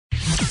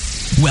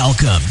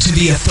Welcome to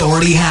the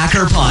Authority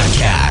Hacker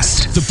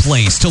Podcast, the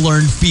place to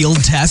learn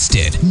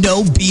field-tested,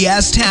 no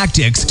BS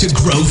tactics to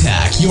growth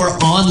hack your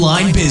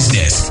online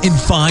business and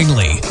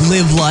finally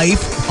live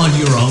life on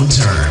your own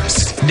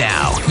terms.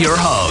 Now, your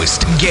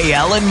host,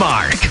 Gael and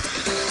Mark.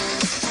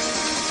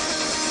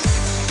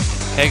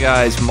 Hey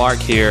guys, Mark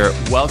here.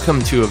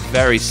 Welcome to a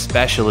very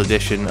special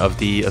edition of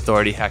the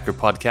Authority Hacker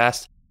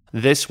Podcast.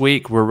 This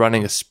week, we're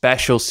running a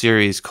special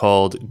series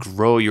called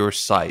Grow Your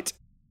Site.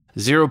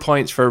 0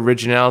 points for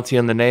originality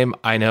on the name,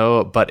 I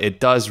know, but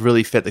it does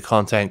really fit the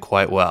content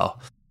quite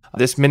well.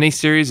 This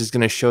mini-series is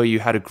going to show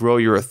you how to grow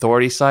your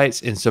authority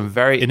sites in some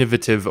very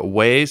innovative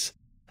ways.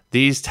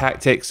 These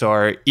tactics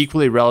are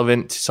equally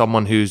relevant to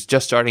someone who's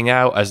just starting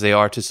out as they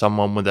are to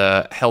someone with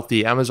a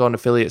healthy Amazon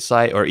affiliate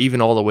site, or even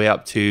all the way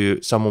up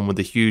to someone with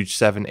a huge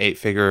 7-8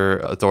 figure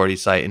authority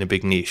site in a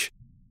big niche.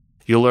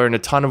 You'll learn a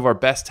ton of our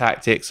best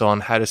tactics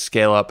on how to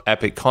scale up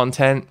epic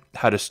content,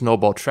 how to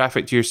snowball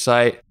traffic to your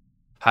site,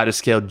 how to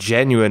scale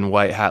genuine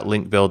white hat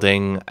link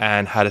building,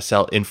 and how to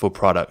sell info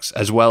products,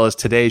 as well as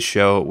today's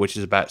show, which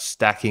is about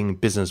stacking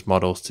business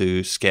models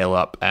to scale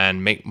up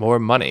and make more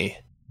money.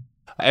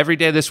 Every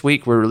day this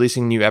week, we're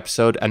releasing a new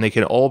episode, and they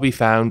can all be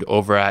found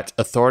over at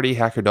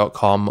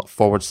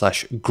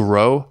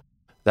authorityhacker.com/grow.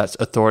 That's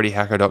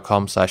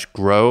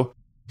authorityhacker.com/grow.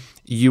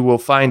 You will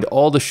find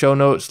all the show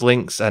notes,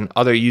 links, and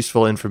other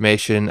useful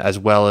information, as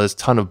well as a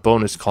ton of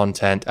bonus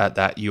content at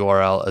that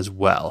URL as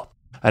well.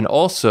 And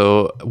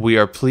also, we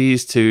are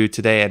pleased to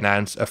today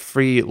announce a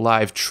free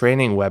live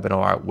training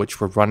webinar, which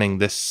we're running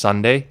this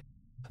Sunday.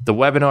 The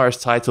webinar is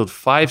titled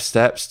 5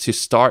 Steps to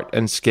Start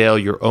and Scale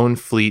Your Own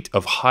Fleet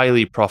of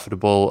Highly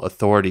Profitable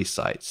Authority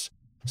Sites.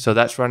 So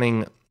that's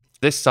running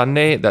this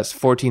Sunday, that's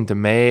 14th of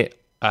May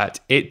at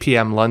 8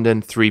 p.m.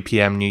 London, 3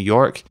 p.m. New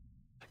York.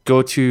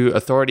 Go to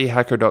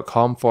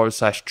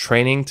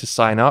authorityhacker.com/training to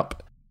sign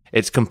up.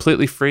 It's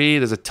completely free.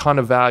 There's a ton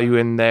of value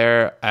in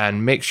there,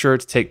 and make sure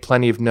to take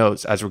plenty of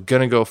notes as we're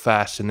going to go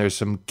fast, and there's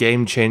some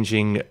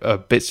game-changing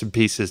bits and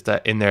pieces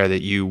that in there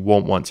that you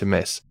won't want to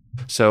miss.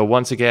 So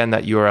once again,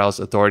 that URL is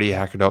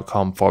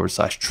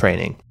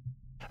authorityhacker.com/training.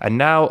 And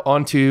now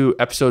on to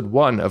episode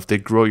 1 of the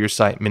Grow Your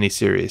Site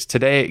mini-series.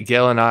 Today,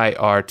 Gail and I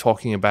are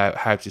talking about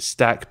how to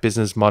stack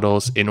business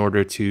models in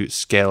order to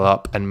scale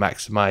up and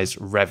maximize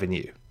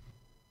revenue.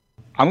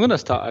 I'm going to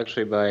start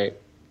actually by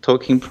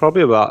talking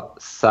probably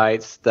about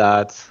sites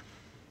that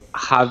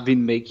have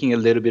been making a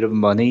little bit of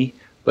money,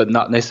 but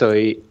not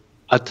necessarily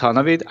a ton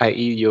of it,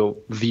 i.e. your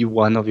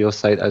V1 of your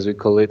site, as we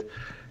call it.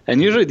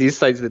 And usually these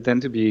sites, they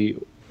tend to be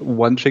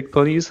one-trick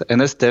ponies, and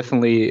that's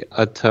definitely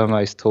a term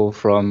I stole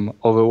from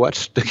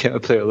Overwatch, the game I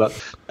play a lot.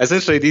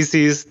 Essentially, this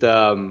is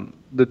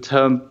the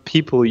term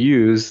people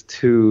use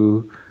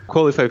to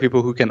qualify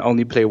people who can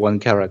only play one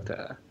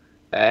character.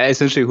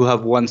 Essentially, who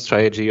have one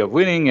strategy of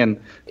winning, and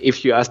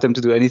if you ask them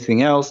to do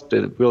anything else,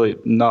 they're really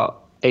not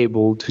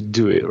able to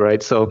do it,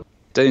 right? So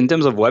in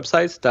terms of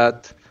websites,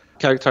 that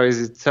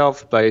characterizes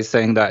itself by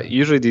saying that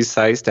usually these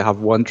sites, they have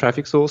one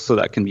traffic source, so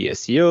that can be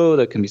SEO,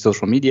 that can be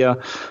social media.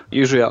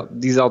 Usually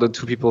these are the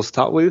two people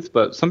start with,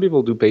 but some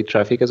people do paid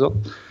traffic as well.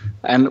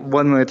 And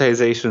one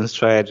monetization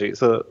strategy,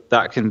 so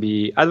that can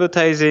be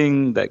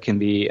advertising, that can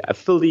be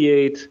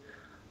affiliate.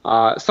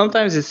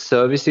 Sometimes it's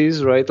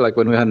services, right? Like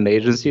when we had an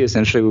agency,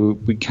 essentially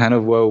we kind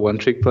of were a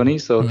one-trick pony.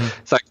 So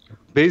It's like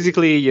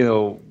basically,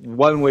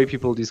 one way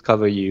people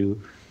discover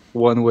you,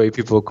 one way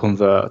people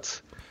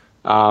convert,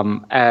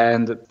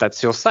 and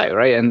that's your site,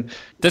 right? And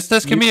this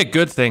can be a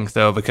good thing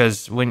though,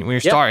 because when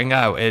you're starting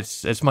out,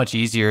 it's much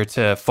easier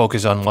to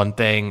focus on one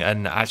thing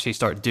and actually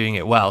start doing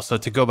it well. So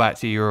to go back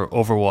to your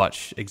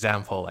Overwatch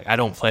example, like I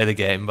don't play the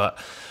game, but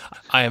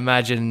I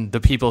imagine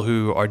the people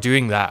who are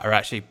doing that are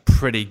actually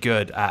pretty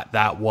good at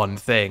that one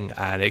thing,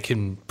 and it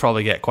can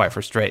probably get quite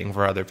frustrating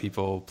for other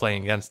people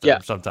playing against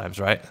them sometimes,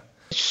 right?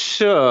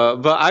 Sure,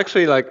 but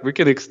actually, like we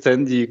can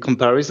extend the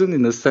comparison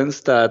in the sense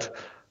that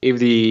if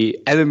the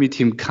enemy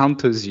team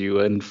counters you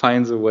and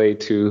finds a way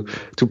to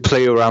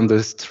play around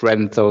the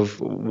strength of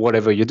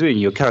whatever you're doing,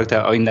 your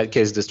character, or in that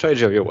case, the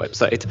strategy of your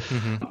website.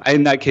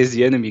 In that case,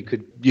 the enemy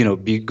could,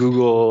 be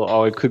Google,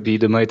 or it could be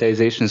the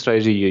monetization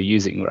strategy you're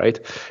using,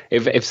 right?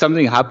 If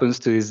something happens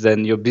to this,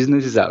 then your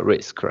business is at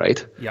risk,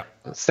 right? Yeah.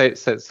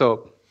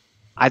 So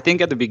I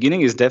think at the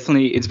beginning it's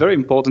very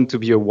important to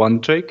be a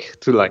one trick,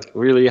 to like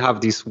really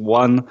have this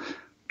one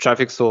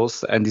traffic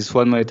source and this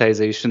one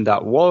monetization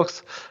that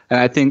works. And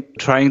I think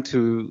trying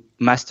to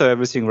master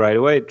everything right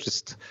away,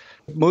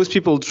 most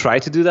people try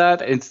to do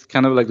that. It's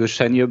kind of like the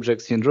shiny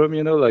object syndrome,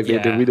 they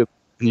read a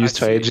new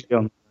strategy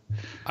on.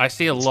 I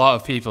see a lot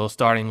of people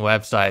starting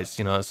websites,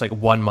 it's like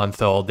 1 month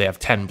old, they have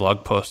 10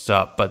 blog posts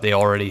up, but they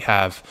already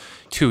have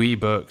 2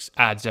 ebooks,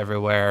 ads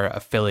everywhere,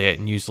 affiliate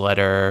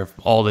newsletter,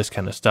 all this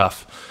kind of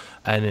stuff.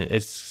 And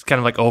it's kind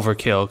of like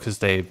overkill because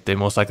they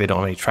most likely don't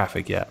have any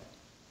traffic yet.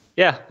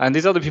 Yeah, and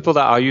these are the people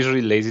that are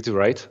usually lazy to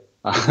write.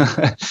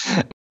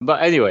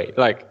 But anyway,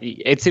 like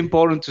it's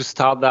important to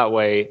start that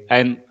way,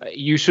 and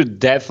you should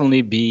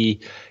definitely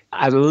be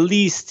at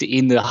least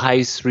in the high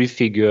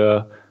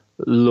 3-figure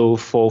low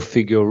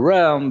four-figure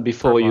realm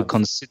before you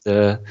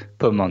consider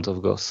per month,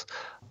 of course,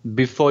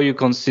 before you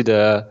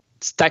consider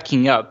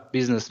stacking up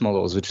business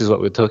models, which is what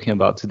we're talking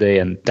about today,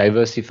 and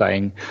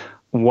diversifying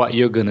what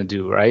you're going to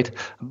do, right?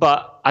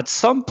 But at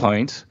some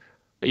point,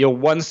 your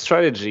one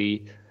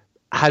strategy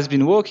has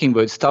been working,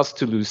 but it starts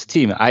to lose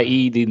steam,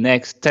 i.e. the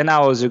next 10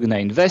 hours you're going to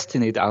invest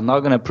in it are not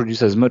going to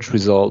produce as much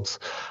results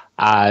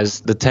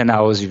as the 10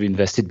 hours you've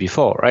invested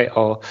before, right?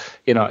 Or,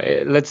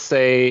 let's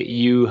say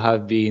you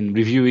have been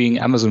reviewing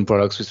Amazon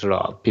products, which a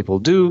lot of people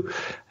do,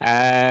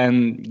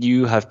 and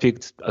you have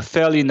picked a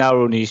fairly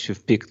narrow niche.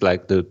 You've picked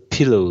like the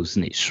pillows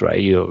niche,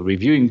 right? You're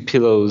reviewing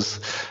pillows,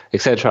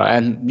 etc.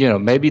 And,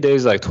 maybe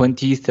there's like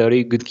 20,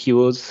 30 good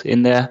keywords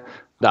in there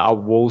that are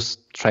worth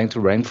trying to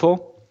rank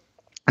for.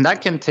 And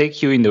that can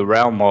take you in the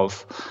realm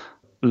of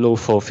low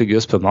four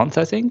figures per month,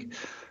 I think.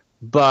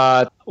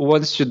 But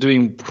once you're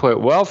doing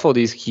quite well for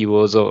these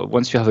keywords, or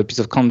once you have a piece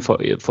of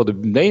content for the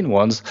main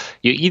ones,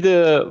 you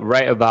either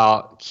write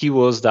about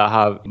keywords that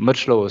have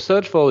much lower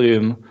search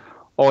volume,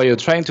 or you're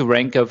trying to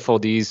rank up for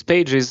these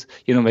pages.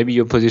 Maybe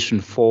you're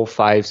position 4,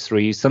 5,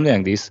 3, something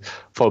like this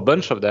for a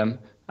bunch of them.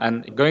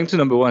 And going to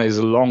number one is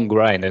a long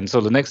grind. And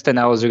so the next 10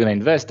 hours you're going to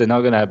invest, they're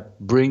not going to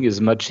bring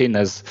as much in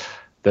as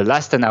the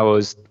last 10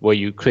 hours where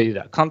you created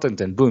that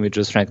content, and boom, it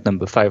just ranked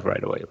number 5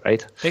 right away,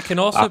 right? It can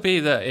also be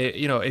that,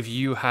 if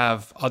you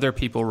have other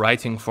people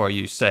writing for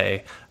you,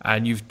 say,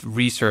 and you've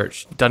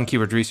done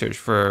keyword research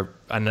for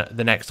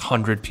the next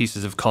 100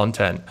 pieces of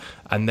content,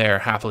 and they're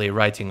happily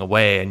writing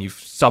away, and you've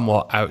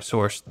somewhat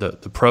outsourced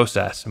the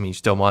process. I mean, you're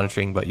still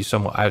monitoring, but you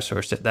somewhat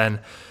outsourced it. Then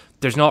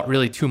there's not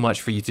really too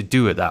much for you to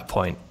do at that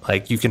point.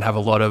 Like, you can have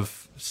a lot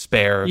of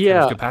spare kind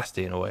of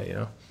capacity in a way,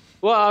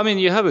 Well, I mean,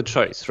 you have a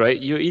choice, right?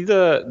 You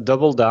either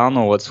double down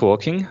on what's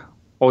working,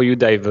 or you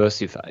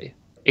diversify.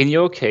 In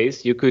your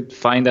case, you could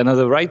find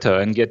another writer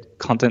and get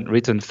content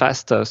written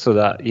faster so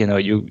that,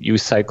 you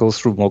cycle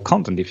through more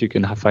content if you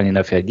can find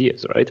enough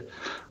ideas, right?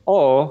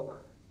 Or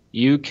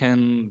you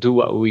can do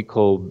what we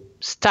call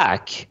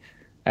stack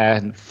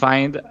and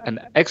find an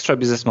extra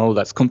business model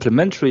that's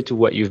complementary to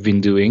what you've been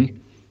doing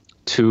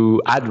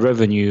to add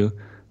revenue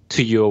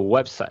to your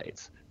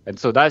website. And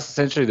so that's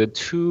essentially the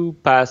two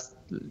paths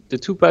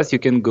you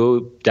can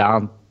go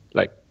down,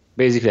 like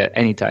basically at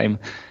any time.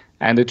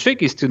 And the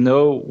trick is to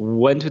know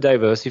when to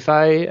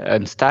diversify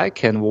and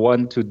stack and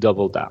when to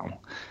double down.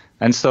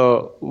 And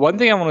so one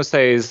thing I want to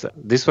say is,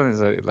 this one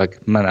is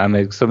man, I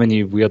make so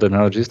many weird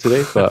analogies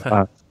today,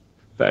 but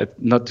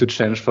not to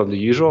change from the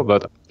usual.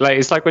 But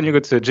it's like when you go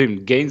to the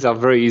gym, gains are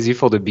very easy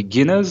for the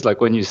beginners. Like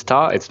when you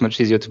start, it's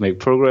much easier to make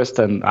progress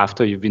than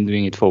after you've been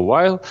doing it for a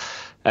while.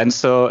 And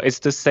so it's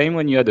the same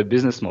when you have a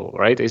business model,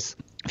 right? If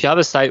you have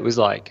a site with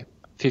like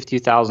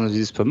 50,000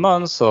 visits per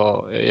month,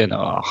 or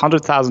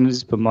 100,000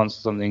 visits per month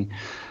or something,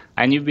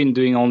 and you've been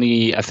doing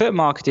only affiliate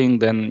marketing,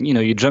 then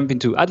you jump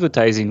into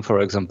advertising, for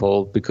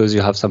example, because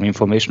you have some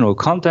informational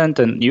content,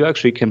 and you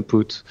actually can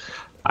put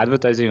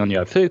advertising on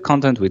your affiliate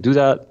content. We do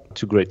that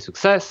to great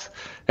success,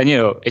 and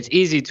it's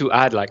easy to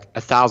add like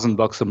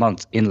 $1,000 a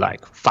month in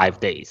like 5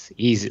 days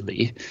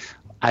easily,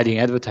 adding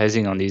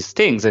advertising on these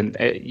things, and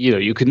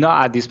you could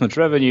not add this much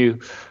revenue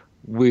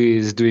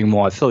with doing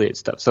more affiliate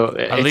stuff. So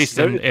at least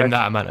in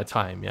that amount of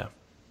time, yeah.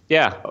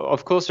 Yeah,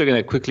 of course you're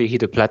going to quickly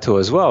hit a plateau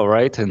as well,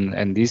 right?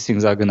 And these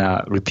things are going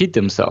to repeat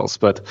themselves.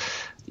 But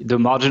the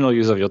marginal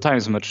use of your time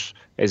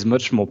is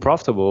much more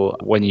profitable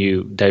when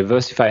you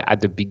diversify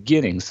at the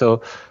beginning.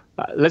 So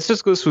let's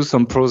just go through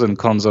some pros and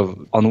cons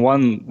of, on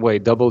one way,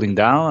 doubling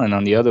down, and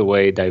on the other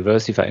way,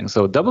 diversifying.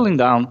 So doubling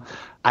down,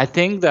 I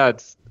think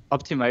that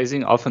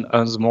optimizing often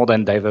earns more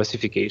than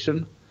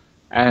diversification.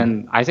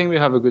 And I think we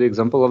have a good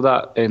example of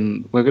that,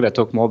 and we're going to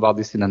talk more about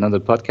this in another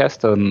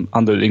podcast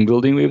on the link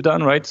building we've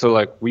done, right?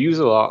 So we use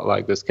a lot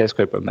like the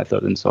skyscraper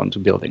method and so on to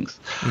buildings.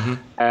 Mm-hmm.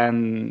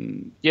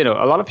 And,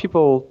 a lot of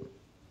people,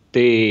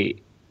 they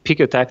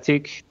pick a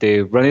tactic,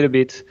 they run it a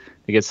bit,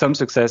 they get some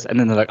success, and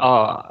then they're like,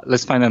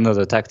 let's find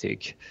another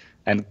tactic,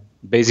 and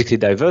basically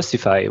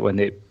diversify when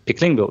they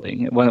pick link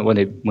building, when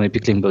they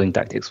pick link building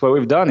tactics. What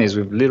we've done is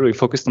we've literally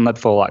focused on that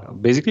for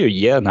basically a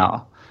year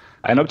now,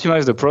 and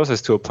optimize the process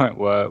to a point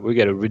where we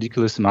get a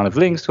ridiculous amount of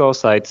links to our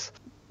sites.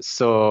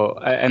 So,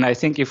 and I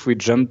think if we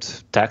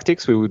jumped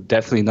tactics, we would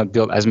definitely not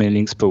build as many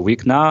links per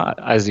week now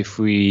as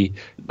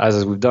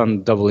we've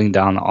done doubling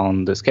down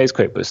on the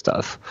skyscraper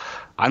stuff.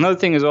 Another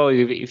thing as well,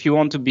 if you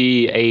want to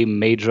be a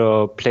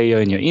major player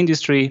in your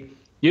industry,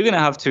 you're going to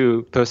have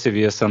to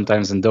persevere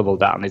sometimes and double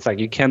down. It's like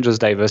you can't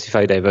just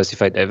diversify, because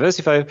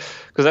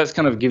that's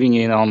kind of giving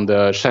in on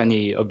the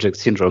shiny object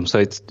syndrome.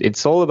 So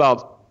it's all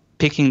about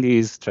picking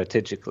these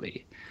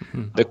strategically.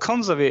 Mm-hmm. The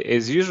cons of it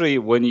is usually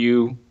when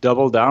you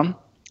double down,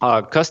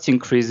 cost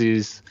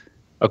increases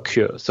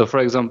occur. So for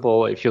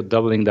example, if you're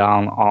doubling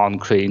down on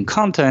creating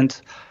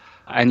content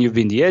and you've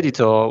been the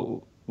editor,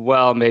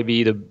 well, maybe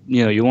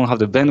you won't have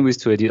the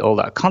bandwidth to edit all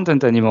that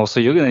content anymore, so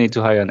you're going to need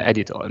to hire an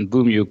editor, and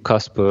boom, your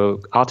cost per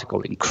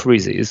article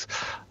increases.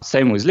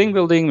 Same with link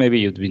building, maybe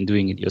you've been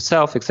doing it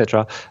yourself,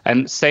 etc.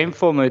 And same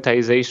for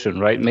monetization,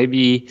 right?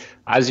 Maybe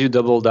as you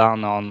double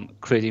down on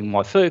creating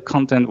more affiliate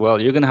content,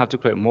 well, you're going to have to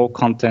create more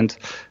content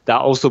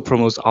that also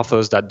promotes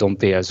offers that don't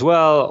pay as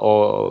well,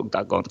 or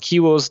that got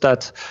keywords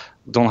that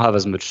don't have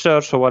as much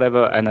search or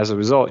whatever, and as a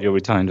result, your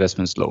return on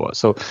investment is lower.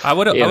 So I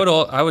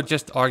would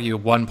just argue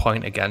one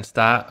point against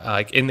that.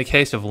 Like in the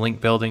case of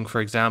link building, for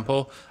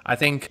example, I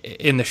think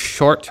in the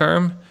short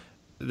term,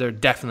 there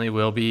definitely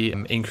will be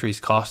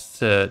increased costs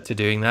to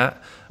doing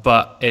that.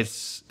 But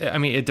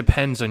it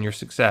depends on your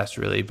success,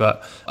 really.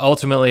 But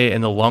ultimately,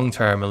 in the long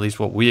term, at least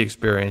what we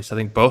experienced, I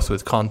think both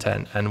with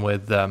content and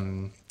with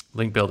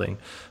link building,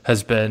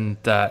 has been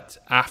that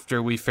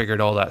after we figured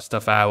all that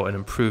stuff out and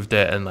improved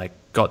it and like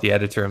got the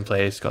editor in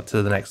place, got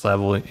to the next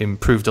level,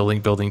 improved the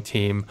link building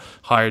team,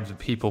 hired the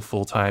people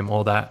full time,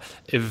 all that,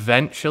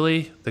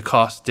 eventually the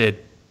cost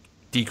did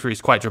decrease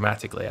quite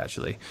dramatically,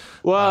 actually.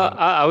 Well,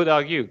 I would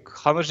argue,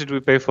 how much did we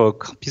pay for a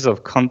piece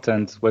of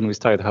content when we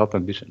started Help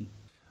Ambition?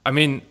 I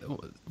mean,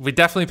 we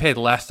definitely paid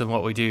less than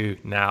what we do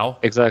now.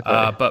 Exactly.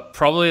 But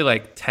probably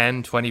like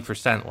 10,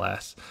 20%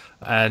 less.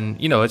 And,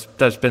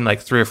 that's been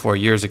like 3 or 4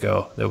 years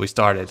ago that we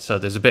started. So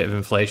there's a bit of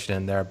inflation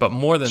in there. But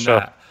more than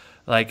that,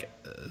 like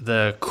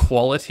the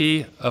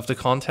quality of the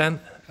content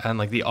and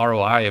like the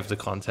ROI of the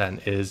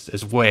content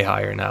is way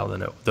higher now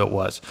than it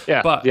was.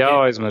 Yeah, but the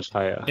ROI is much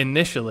higher.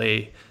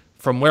 Initially,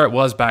 from where it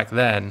was back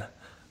then,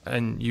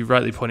 and you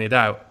rightly pointed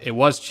out, it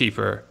was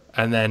cheaper.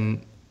 And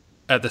then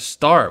at the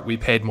start, we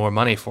paid more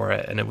money for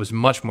it and it was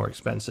much more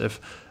expensive.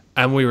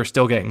 And we were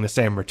still getting the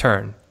same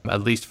return,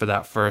 at least for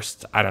that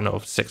first,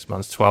 6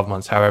 months, 12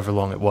 months, however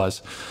long it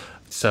was.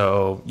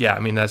 So, yeah, I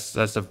mean, that's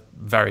a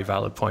very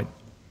valid point.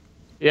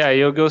 Yeah,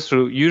 you'll go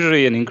through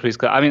usually an increase.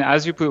 I mean,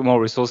 as you put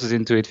more resources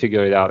into it,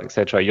 figure it out,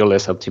 etc., you're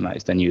less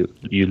optimized and you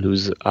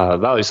lose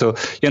value. So,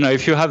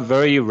 if you have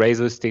very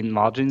razor-thin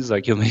margins,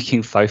 like you're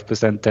making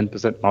 5%,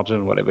 10%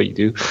 margin, whatever you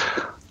do,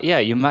 yeah,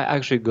 you might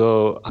actually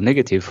go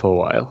negative for a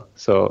while.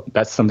 So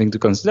that's something to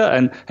consider.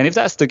 And if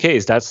that's the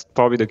case, that's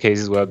probably the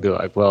cases where I'll be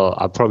like, well,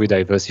 I'll probably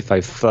diversify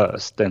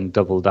first, then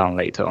double down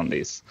later on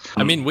this.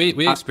 I mean,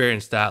 we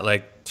experienced that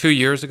like 2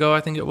 years ago,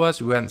 I think it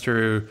was. We went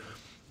through,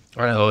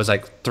 I don't know, it was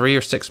like 3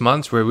 or 6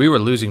 months where we were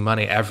losing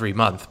money every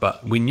month,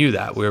 but we knew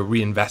that we were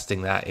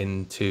reinvesting that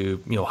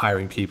into,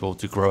 hiring people,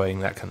 to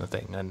growing, that kind of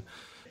thing. And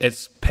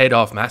it's paid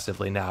off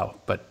massively now,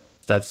 but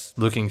that's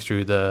looking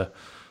through the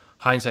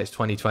hindsight's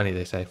 2020,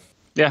 they say.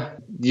 Yeah,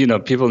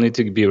 people need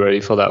to be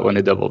ready for that when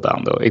they double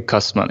down, though. It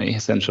costs money,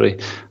 essentially.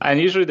 And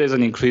usually there's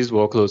an increased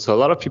workload. So a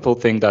lot of people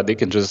think that they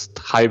can just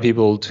hire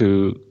people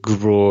to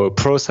grow a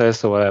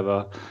process or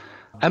whatever.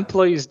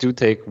 Employees do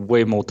take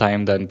way more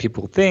time than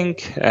people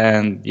think.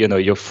 And, your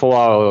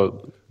 4-hour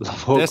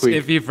work week.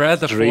 If you've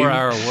read the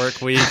 4-hour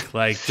work week,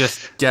 like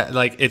just get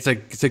it's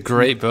a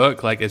great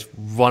book. Like it's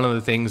one of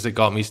the things that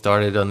got me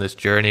started on this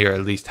journey, or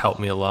at least helped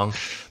me along.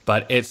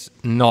 But it's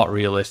not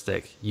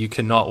realistic. You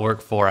cannot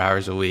work 4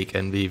 hours a week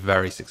and be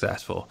very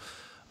successful.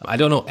 I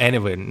don't know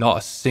anyone, not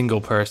a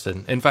single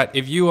person. In fact,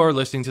 if you are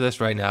listening to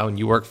this right now and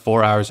you work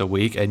 4 hours a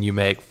week and you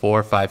make 4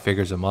 or 5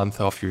 figures a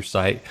month off your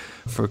site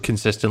for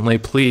consistently,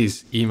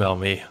 please email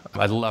me.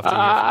 I'd love to hear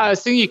from you. I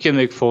think you can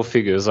make 4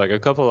 figures, like a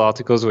couple of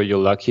articles where you're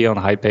lucky on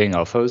high paying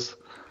offers.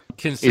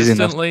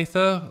 Consistently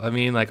though? I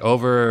mean, like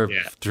over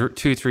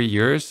 2-3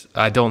 years?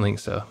 I don't think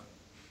so.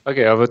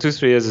 Okay, over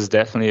 2-3 years is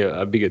definitely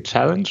a bigger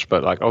challenge,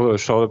 but like over a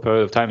shorter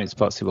period of time, it's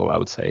possible, I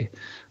would say.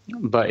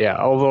 But yeah,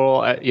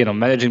 overall,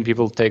 managing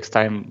people takes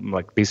time.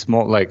 Like this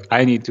more, like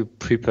I need to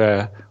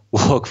prepare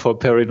work for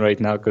Perrin right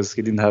now because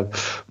he didn't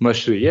have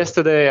much to do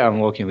yesterday. I'm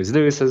working with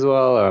Lewis as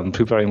well. I'm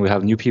preparing. We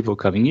have new people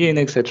coming in,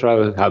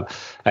 etc.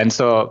 And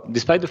so,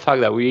 despite the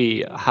fact that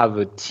we have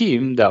a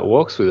team that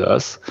works with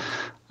us,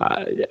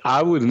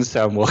 I wouldn't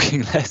say I'm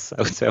working less.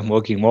 I would say I'm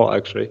working more,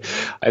 actually,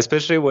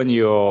 especially when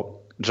you're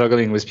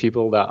juggling with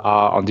people that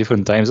are on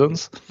different time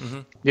zones.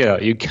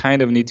 Mm-hmm. You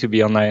kind of need to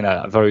be online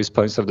at various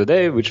points of the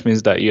day, which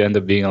means that you end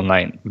up being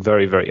online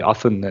very, very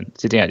often and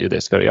sitting at your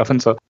desk very often.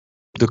 So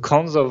the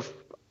cons of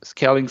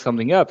scaling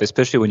something up,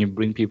 especially when you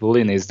bring people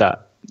in, is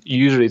that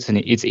usually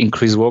it's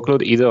increased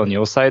workload either on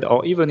your side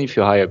or even if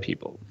you hire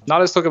people. Now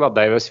let's talk about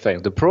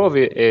diversifying. The pro of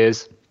it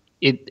is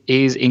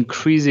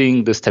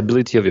increasing the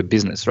stability of your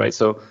business, right?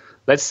 So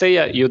let's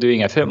say you're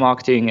doing affiliate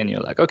marketing and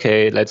you're like,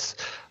 okay,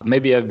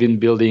 maybe I've been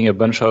building a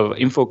bunch of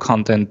info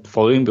content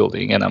for link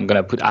building and I'm going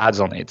to put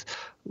ads on it.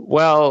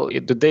 Well,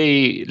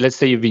 let's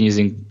say you've been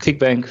using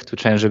ClickBank to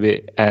change a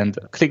bit, and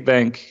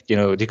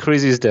ClickBank,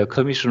 decreases their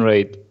commission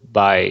rate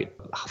by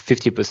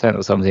 50%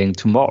 or something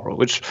tomorrow,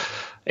 which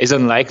is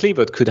unlikely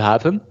but could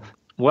happen.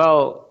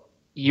 Well,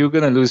 you're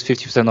going to lose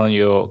 50% on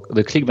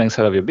the ClickBank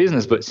side of your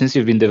business, but since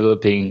you've been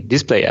developing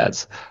display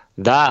ads,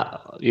 that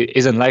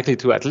is unlikely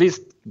to at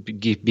least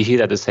be hit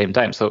at the same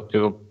time. So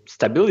your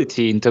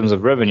stability in terms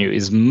of revenue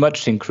is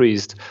much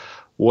increased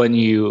when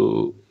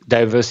you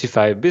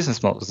diversify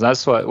business models.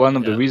 That's one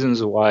of the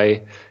reasons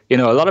why, a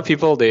lot of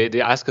people, they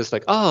ask us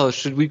like, oh,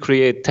 should we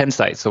create 10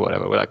 sites or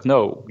whatever? We're like,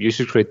 no, you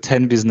should create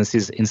 10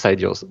 businesses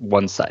inside your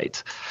one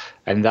site.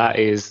 And that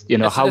is, it's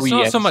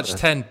not so much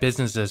 10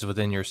 businesses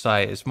within your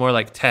site. It's more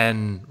like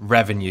 10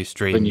 revenue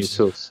streams. Revenue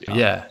source.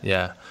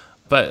 Yeah.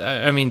 But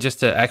I mean, just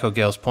to echo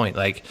Gail's point,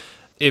 like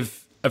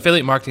if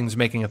affiliate marketing is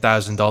making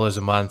 $1,000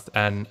 a month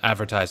and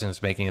advertising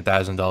is making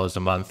 $1,000 a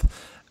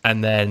month,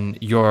 and then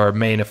your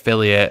main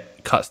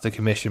affiliate cuts the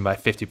commission by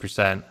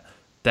 50%,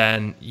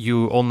 then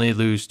you only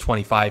lose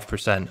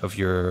 25% of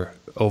your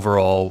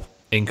overall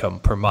income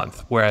per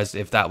month. Whereas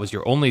if that was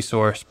your only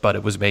source, but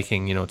it was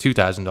making,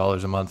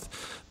 $2,000 a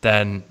month,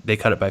 then they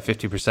cut it by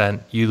 50%,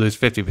 you lose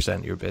 50%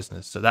 of your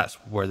business. So that's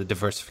where the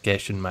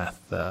diversification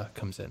math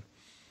comes in.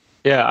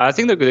 Yeah, I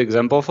think the good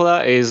example for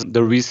that is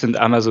the recent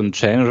Amazon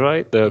change,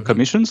 right? The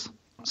commissions.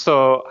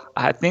 So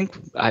I think,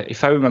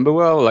 if I remember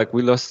well, like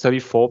we lost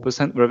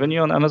 34%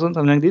 revenue on Amazon,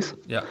 something like this.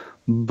 Yeah.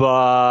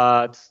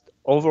 But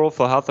overall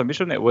for Health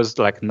Ambition, it was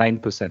like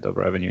 9% of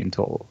revenue in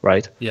total,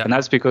 right? Yeah. And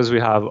that's because we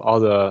have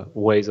other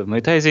ways of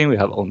monetizing. We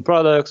have own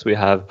products, we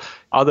have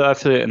other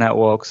affiliate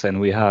networks,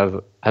 and we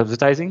have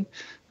advertising.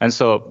 And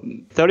so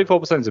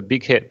 34% is a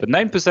big hit, but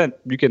 9%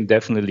 you can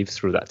definitely live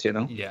through that,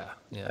 Yeah.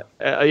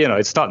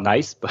 It's not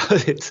nice,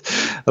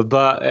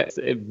 but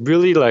it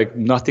really like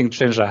nothing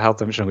changed our Health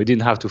Ambition. We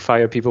didn't have to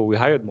fire people. We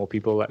hired more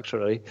people,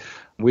 actually.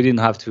 We didn't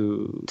have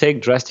to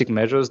take drastic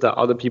measures that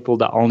other people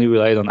that only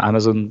relied on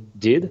Amazon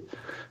did.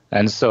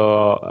 And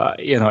so,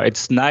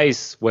 it's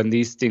nice when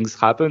these things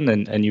happen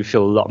and you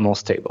feel a lot more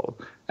stable.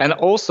 And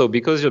also,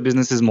 because your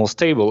business is more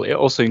stable, it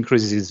also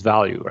increases its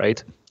value,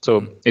 right?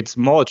 So it's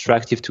more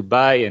attractive to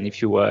buy. And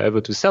if you were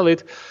able to sell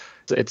it,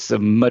 it's a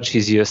much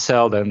easier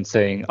sell than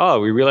saying, oh,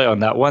 we rely on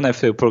that one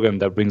affiliate program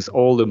that brings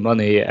all the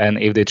money.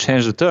 And if they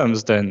change the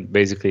terms, then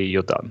basically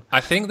you're done. I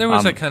think there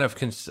was a kind of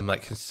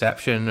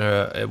conception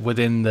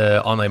within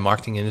the online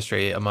marketing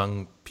industry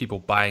among people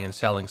buying and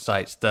selling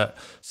sites that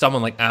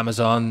someone like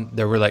Amazon,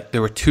 they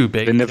were too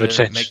big to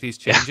make these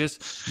changes.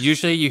 Yeah.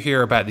 Usually you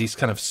hear about these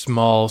kind of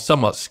small,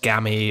 somewhat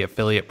scammy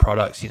affiliate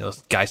products,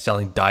 guys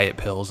selling diet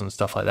pills and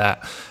stuff like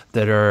that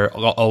are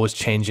always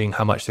changing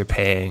how much they're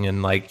paying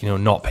and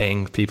not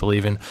paying people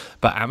even.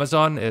 But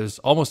Amazon is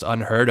almost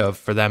unheard of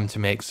for them to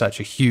make such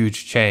a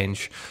huge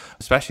change,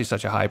 especially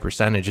such a high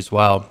percentage as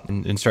well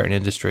in certain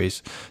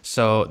industries.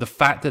 So the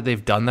fact that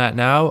they've done that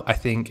now, I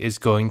think, is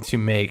going to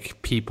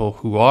make people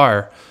who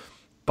are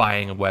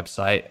buying a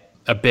website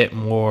a bit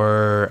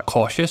more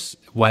cautious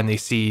when they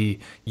see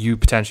you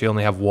potentially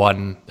only have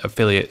one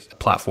affiliate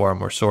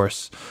platform or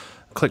source.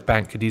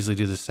 ClickBank could easily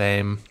do the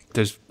same.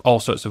 There's all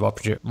sorts of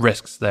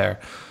risks there.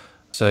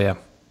 So, yeah.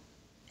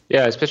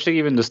 Yeah, especially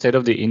given the state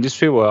of the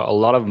industry where a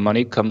lot of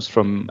money comes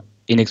from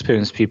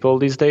inexperienced people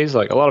these days.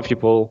 Like a lot of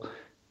people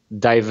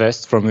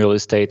divest from real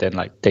estate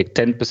and take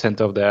 10%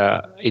 of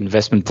their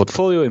investment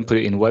portfolio and put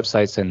it in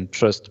websites and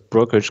trust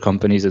brokerage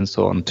companies and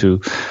so on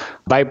to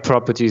buy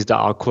properties that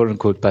are quote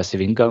unquote passive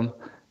income.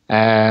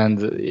 And,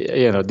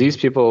 these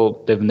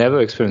people, they've never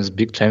experienced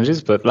big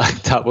changes, but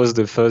that was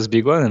the first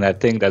big one. And I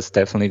think that's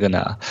definitely going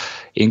to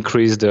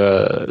increase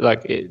they're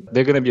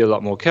going to be a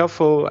lot more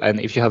careful. And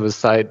if you have a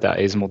site that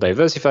is more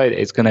diversified,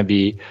 it's going to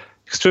be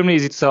extremely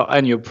easy to sell,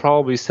 and you'll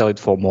probably sell it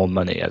for more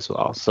money as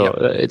well. So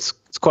it's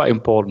quite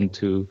important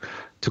to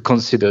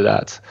consider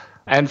that.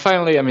 And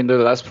finally, the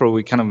last pro,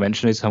 we kind of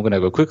mentioned it, so I'm going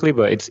to go quickly,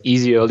 but it's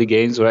easy early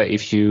gains, right?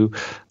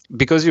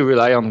 Because you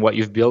rely on what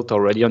you've built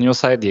already on your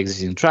site, the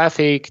existing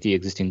traffic, the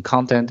existing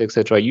content,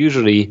 etc.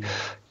 Usually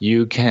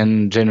you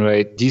can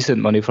generate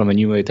decent money from a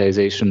new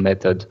monetization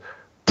method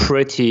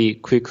pretty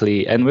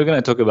quickly. And we're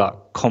going to talk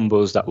about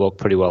combos that work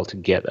pretty well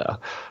together.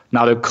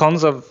 Now, the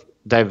cons of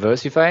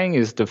diversifying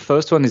is the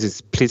first one is it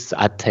splits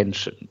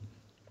attention.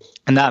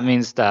 And that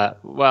means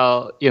that,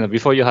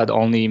 before you had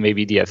only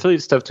maybe the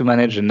affiliate stuff to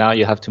manage, and now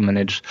you have to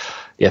manage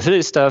the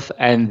affiliate stuff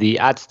and the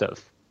ad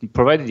stuff.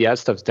 Provided the ad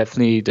stuff is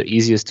definitely the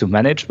easiest to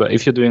manage, but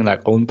if you're doing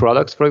own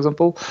products, for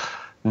example,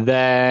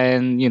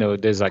 then,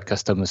 there's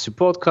customer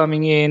support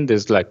coming in,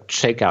 there's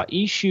checkout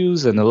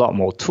issues and a lot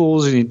more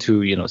tools you need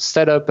to,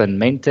 set up and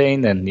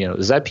maintain, and,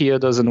 Zapier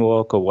doesn't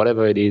work or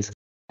whatever it is.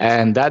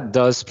 And that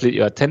does split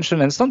your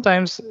attention. And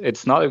sometimes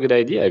it's not a good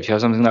idea. If you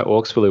have something that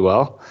works really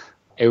well,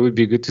 it would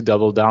be good to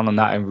double down on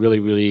that and really,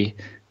 really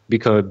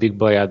become a big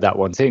boy at that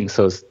one thing.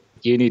 So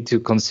you need to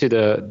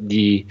consider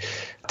the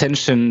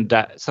attention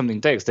that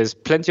something takes. There's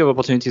plenty of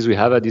opportunities we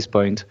have at this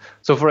point.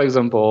 So, for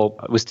example,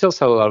 we still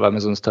sell a lot of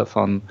Amazon stuff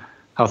on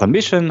Health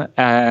Ambition,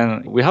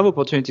 and we have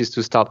opportunities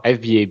to start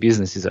FBA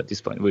businesses at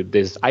this point.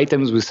 There's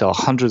items we sell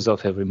hundreds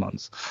of every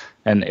month,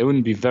 and it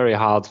wouldn't be very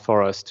hard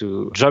for us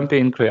to jump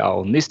in, create our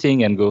own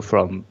listing, and go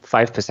from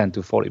 5%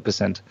 to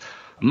 40%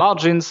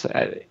 margins,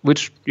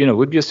 which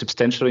would be a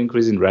substantial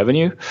increase in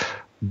revenue.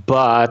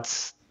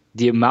 But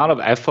the amount of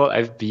effort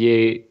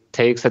FBA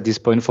takes at this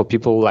point for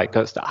people like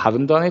us that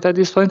haven't done it at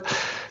this point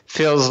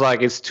feels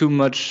like it's too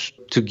much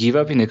to give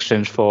up in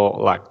exchange for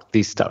like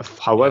this stuff.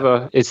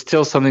 However, it's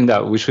still something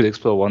that we should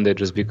explore one day,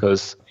 just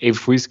because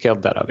if we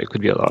scaled that up, it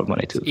could be a lot of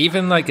money too.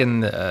 Even like in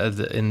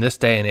this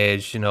day and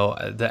age,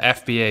 the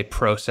FBA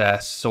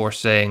process,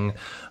 sourcing,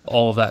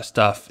 all of that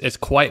stuff, it's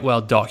quite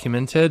well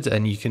documented,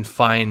 and you can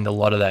find a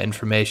lot of that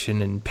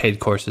information in paid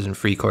courses and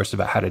free courses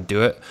about how to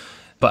do it.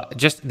 But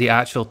just the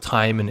actual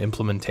time and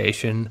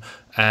implementation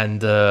and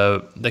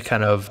the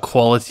kind of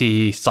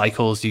quality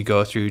cycles you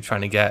go through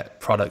trying to get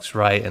products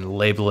right and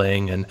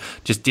labeling and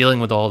just dealing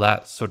with all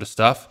that sort of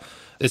stuff,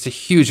 it's a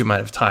huge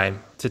amount of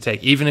time to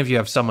take, even if you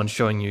have someone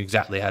showing you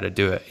exactly how to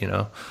do it,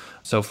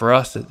 So for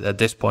us at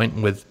this point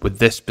with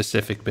this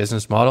specific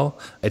business model,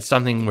 it's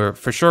something we're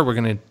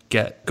going to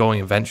get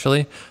going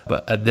eventually.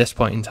 But at this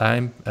point in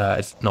time,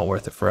 it's not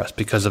worth it for us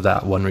because of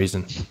that one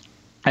reason.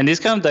 And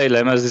these kind of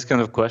dilemmas, this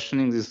kind of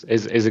questioning is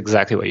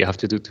exactly what you have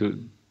to do to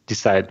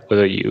decide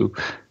whether you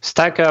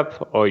stack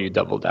up or you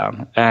double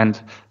down. And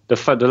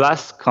the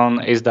last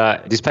con is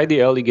that despite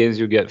the early gains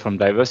you get from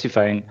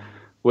diversifying,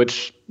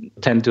 which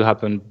tend to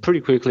happen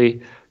pretty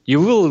quickly, you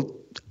will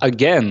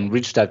again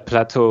reach that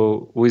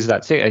plateau with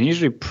that thing, and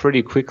usually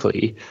pretty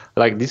quickly.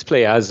 Like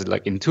Display Ads,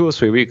 like in 2 or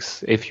 3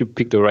 weeks, if you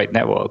pick the right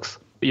networks,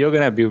 you're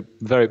going to be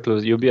very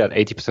close. You'll be at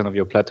 80% of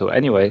your plateau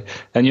anyway,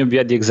 and you'll be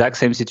at the exact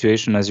same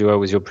situation as you were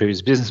with your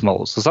previous business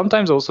model. So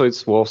sometimes also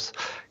it's worth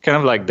kind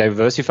of like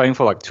diversifying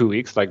for like 2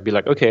 weeks, like be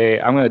like,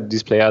 okay, I'm going to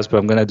Display Ads, but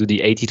I'm going to do the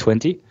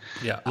 80-20.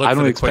 Yeah, look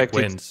for the quick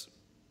wins.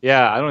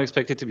 I don't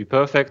expect it to be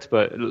perfect,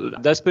 but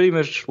that's pretty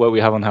much what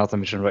we have on Health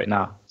Ambition right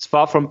now. It's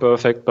far from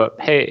perfect, but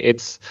hey,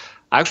 it's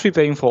actually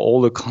paying for all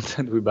the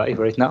content we buy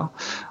right now,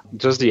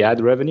 just the ad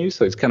revenue.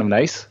 So it's kind of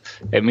nice.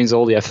 It means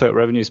all the affiliate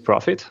revenue is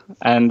profit.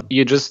 And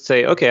you just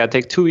say, okay, I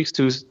take 2 weeks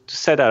to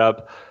set that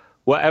up.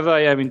 Wherever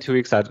I am in 2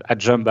 weeks, I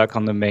jump back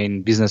on the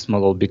main business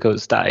model,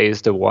 because that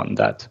is the one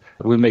that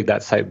will make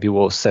that site be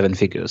worth 7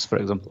 figures, for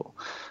example.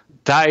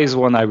 That is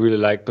one I really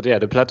like. But yeah,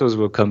 the plateaus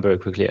will come very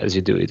quickly as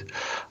you do it.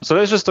 So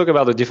let's just talk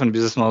about the different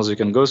business models you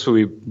can go through.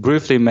 We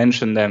briefly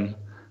mentioned them,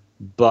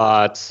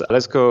 but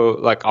let's go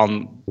like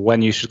on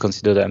when you should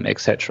consider them,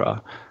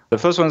 etc. The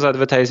first one is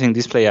advertising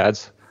Display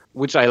Ads,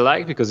 which I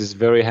like because it's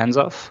very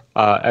hands-off,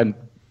 and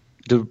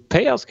the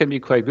payouts can be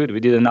quite good.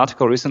 We did an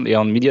article recently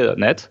on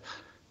Media.net,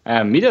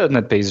 and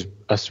Media.net pays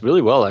us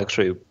really well,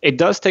 actually. It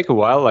does take a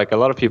while. Like a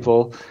lot of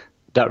people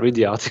that read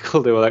the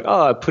article, they were like,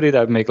 oh,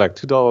 I make like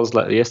 $2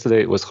 like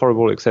yesterday. It was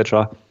horrible,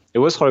 etc. It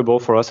was horrible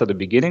for us at the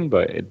beginning,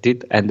 but it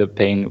did end up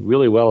paying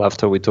really well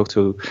after we talked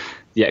to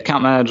the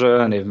account manager,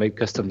 and they've made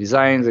custom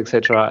designs,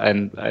 etc.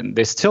 And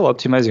they're still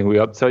optimizing.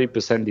 We're up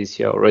 30% this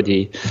year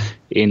already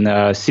in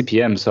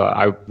CPM, so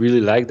I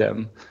really like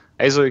them.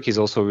 Ezoic is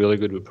also really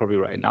good. We'll probably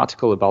write an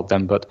article about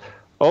them. But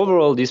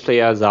overall, Display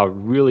Ads are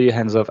really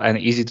hands-off and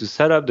easy to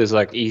set up. There's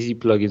like easy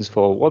plugins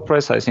for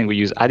WordPress. I think we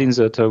use Ad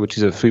Inserter, which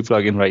is a free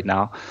plugin right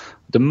now.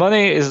 The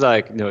money is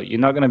like, you're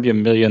not going to be a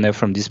millionaire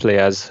from Display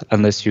Ads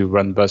unless you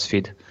run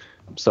BuzzFeed.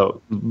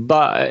 So,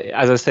 but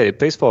as I say, it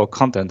pays for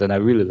content, and I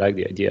really like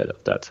the idea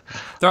of that.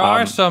 There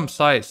are some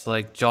sites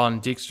like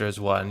John Dijkstra's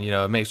one,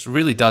 it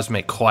really does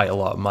make quite a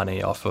lot of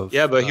money off of.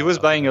 Yeah, but he was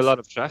buying a lot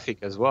of traffic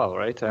as well,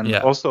 right? And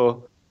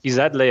also his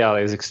ad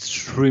layout is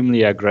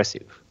extremely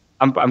aggressive.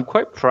 I'm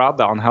quite proud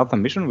that on Health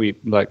Ambition we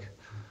we make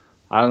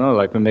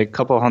a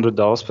couple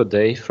 $100 per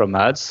day from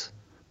ads,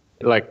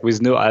 like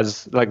with no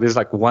ads. Like there's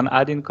like one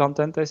ad in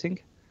content, I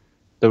think.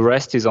 The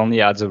rest is only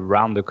ads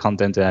around the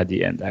content and at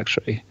the end,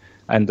 actually.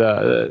 And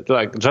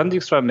John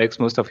Dijkstra makes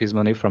most of his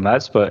money from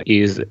ads, but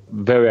he's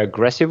very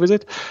aggressive with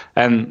it.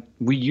 And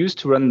we used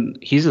to run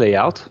his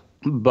layout,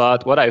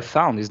 but what I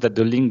found is that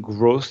the link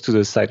growth to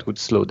the site would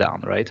slow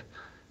down, right?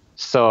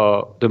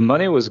 So the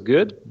money was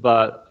good,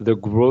 but the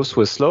growth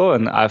was slow,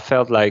 and I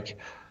felt like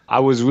I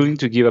was willing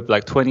to give up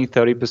like 20,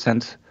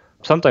 30%,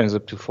 sometimes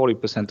up to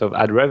 40% of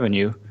ad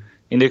revenue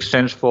in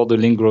exchange for the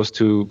link growth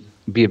to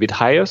be a bit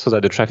higher so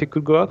that the traffic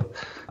could go up.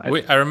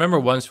 I remember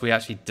once we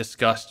actually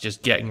discussed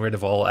just getting rid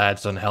of all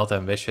ads on Health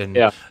Ambition,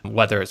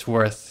 whether it's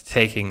worth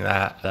taking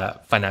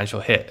that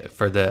financial hit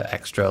for the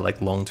extra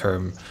like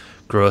long-term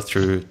growth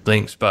through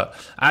links. But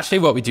actually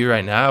what we do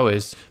right now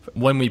is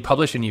when we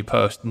publish a new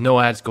post, no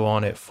ads go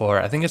on it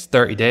for, I think it's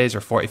 30 days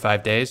or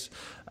 45 days.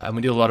 And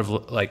we do a lot of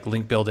like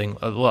link building,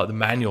 a lot of the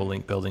manual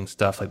link building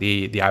stuff, like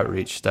the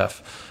outreach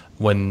stuff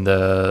when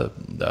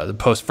the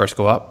posts first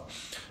go up.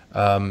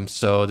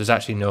 So there's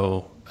actually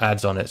no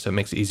ads on it, so it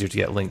makes it easier to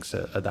get links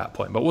at that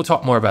point. But we'll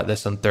talk more about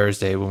this on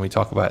Thursday when we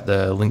talk about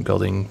the link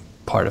building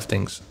part of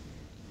things.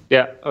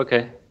 Yeah,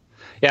 okay.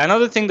 Yeah,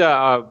 another thing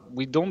that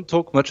we don't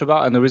talk much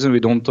about, and the reason we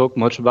don't talk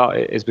much about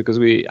it is because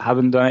we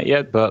haven't done it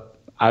yet, but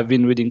I've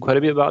been reading quite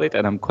a bit about it,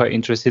 and I'm quite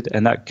interested,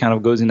 and that kind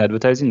of goes in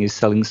advertising, is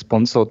selling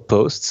sponsored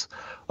posts.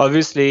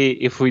 Obviously,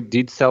 if we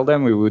did sell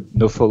them, we would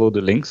no follow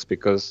the links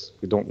because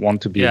we don't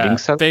want to be a link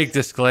seller. Big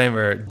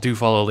disclaimer, do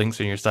follow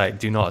links on your site.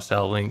 Do not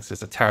sell links.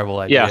 It's a terrible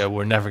idea. Yeah.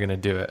 We're never going to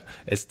do it.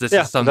 This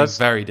is something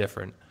very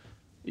different.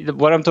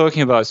 What I'm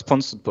talking about is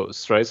sponsored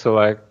posts, right? So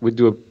like we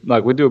do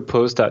a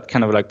post that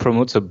kind of like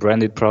promotes a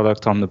branded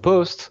product on the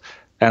post,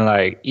 and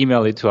like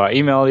email it to our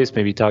email list,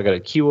 maybe target a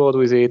keyword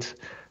with it,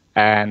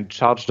 and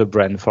charge the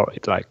brand for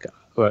it, like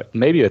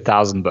maybe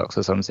 $1,000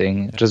 or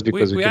something, just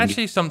because we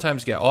actually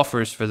sometimes get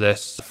offers for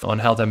this on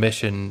Health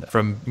Ambition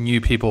from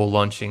new people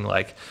launching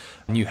like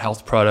new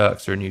health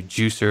products or new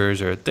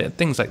juicers or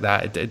things like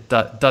that. It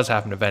does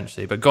happen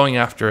eventually, but going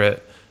after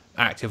it,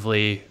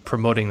 actively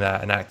promoting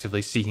that and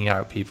actively seeking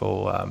out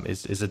people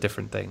is a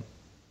different thing.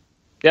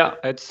 Yeah,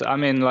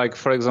 like,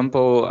 for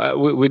example,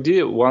 we did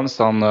it once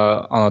on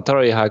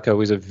Authority Hacker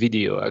with a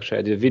video. Actually,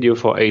 I did a video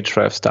for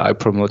Ahrefs that I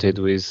promoted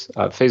with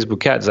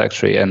Facebook ads,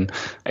 actually. And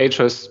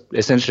Ahrefs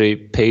essentially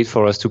paid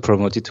for us to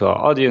promote it to our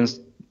audience,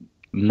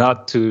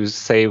 not to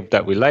say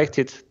that we liked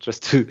it,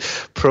 just to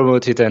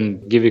promote it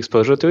and give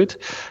exposure to it.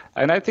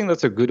 And I think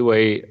that's a good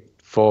way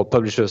for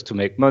publishers to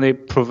make money,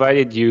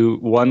 provided you,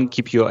 one,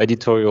 keep your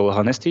editorial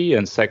honesty,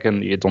 and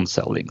second, you don't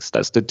sell links.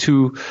 That's the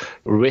two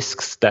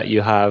risks that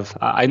you have.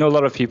 I know a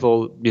lot of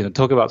people,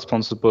 talk about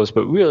sponsored posts,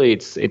 but really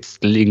it's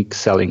link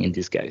selling in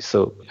disguise.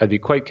 So I'd be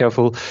quite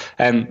careful.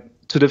 And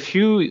to the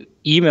few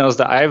emails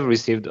that I've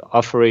received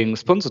offering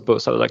sponsored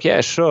posts, I was like, yeah,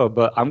 sure,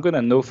 but I'm going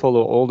to no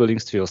follow all the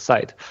links to your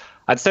site.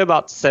 I'd say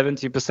about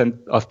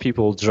 70% of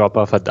people drop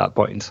off at that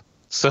point.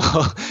 So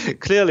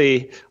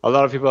clearly, a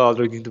lot of people are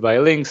looking to buy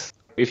links.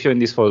 If you're in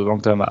this for the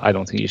long term, I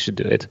don't think you should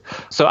do it.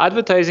 So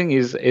advertising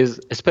is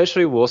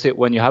especially worth it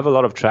when you have a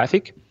lot of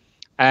traffic.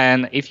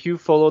 And if you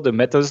follow the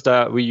methods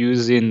that we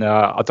use in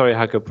Authority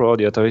Hacker Pro,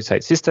 the Authority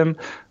Site System,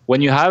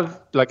 when you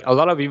have like a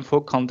lot of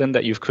info content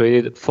that you've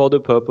created for the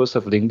purpose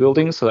of link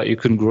building so that you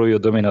can grow your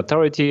domain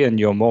authority and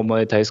your more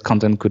monetized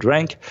content could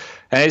rank.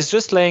 And it's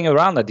just laying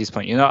around at this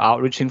point. You're not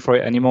outreaching for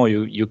it anymore.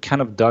 You're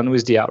kind of done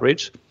with the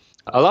outreach.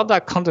 A lot of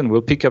that content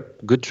will pick up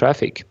good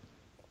traffic.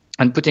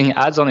 And putting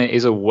ads on it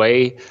is a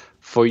way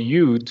for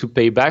you to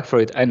pay back for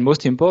it, and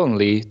most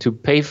importantly, to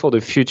pay for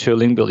the future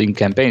link building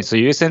campaign. So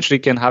you essentially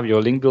can have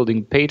your link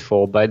building paid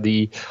for by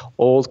the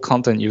old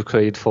content you've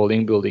created for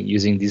link building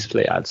using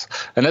display ads.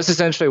 And that's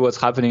essentially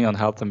what's happening on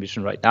Health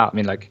Ambition right now. I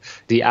mean, like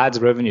the ads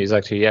revenue is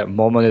actually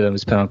more money than we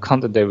spend on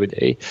content every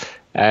day.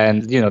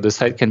 And the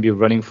site can be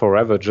running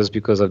forever just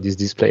because of these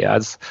display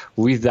ads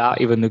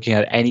without even looking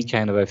at any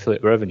kind of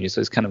affiliate revenue.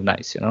 So it's kind of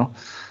nice,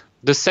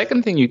 The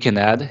second thing you can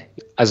add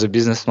as a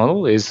business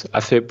model is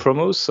affiliate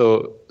promos.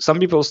 So some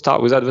people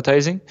start with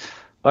advertising.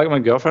 Like my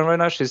girlfriend right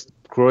now, she's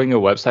growing a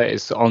website.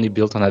 It's only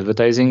built on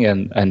advertising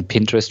and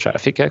Pinterest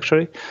traffic,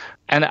 actually.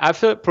 And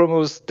affiliate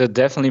promos, they're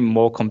definitely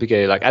more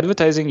complicated. Like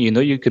advertising,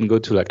 you can go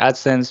to like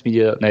AdSense,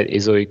 Media.net,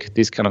 Ezoic,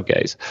 these kind of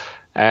guys,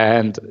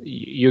 and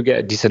you get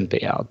a decent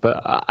payout.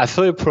 But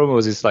affiliate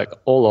promos is like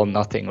all or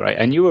nothing, right?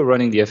 And you were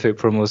running the affiliate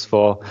promos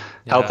for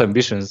Health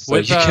Ambitions, so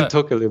you can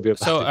talk a little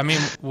bit about it. So, I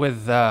mean,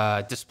 with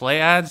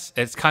display ads,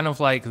 it's kind of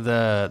like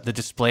the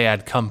display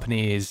ad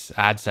companies,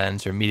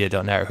 AdSense or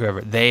Media.net or whoever,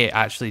 they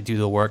actually do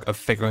the work of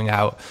figuring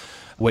out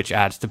which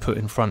ads to put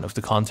in front of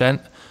the content,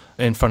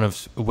 in front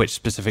of which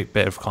specific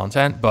bit of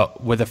content.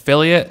 But with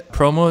affiliate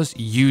promos,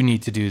 you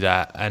need to do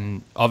that.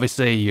 And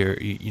obviously you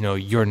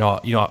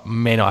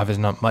may not have as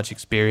much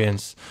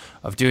experience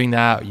of doing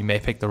that. You may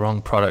pick the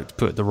wrong product,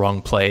 put it the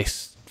wrong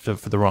place for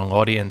the wrong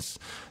audience.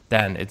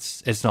 Then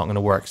it's not going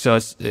to work. So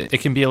it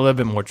can be a little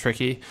bit more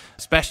tricky,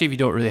 especially if you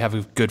don't really have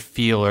a good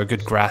feel or a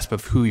good grasp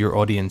of who your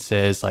audience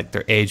is, like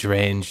their age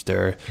range,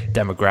 their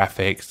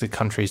demographics, the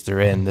countries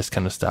they're in, this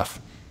kind of stuff.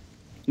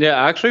 Yeah,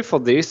 actually for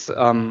this,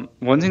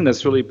 one thing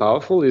that's really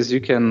powerful is to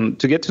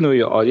get to know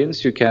your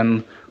audience, you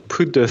can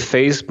put the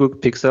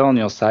Facebook pixel on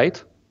your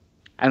site,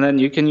 and then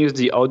you can use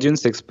the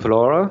Audience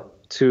Explorer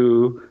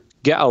to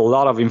get a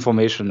lot of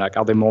information, like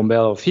are they more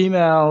male or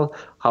female,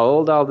 how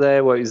old are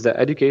they, what is their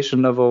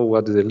education level,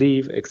 where do they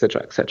live,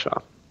 etc.,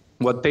 etc.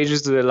 What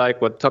pages do they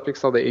like, what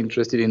topics are they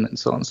interested in, and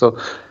so on. So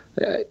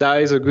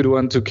that is a good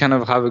one to kind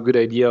of have a good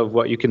idea of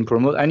what you can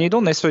promote. And you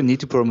don't necessarily need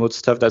to promote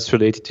stuff that's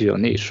related to your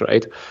niche,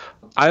 right?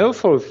 I know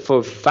for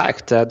a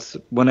fact that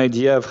one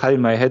idea I've had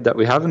in my head that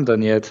we haven't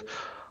done yet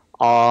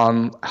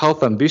on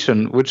Health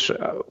Ambition, which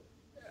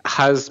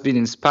has been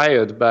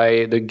inspired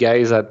by the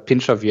guys at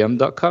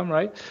pinchofyum.com,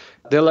 right?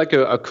 They're like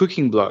a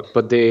cooking blog,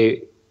 but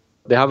they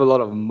have a lot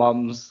of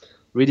moms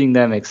reading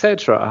them,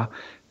 etc.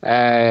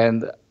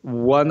 And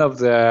one of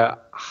the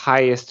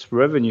highest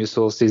revenue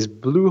sources is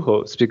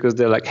Bluehost, because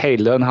they're like, hey,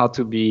 learn how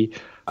to be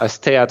a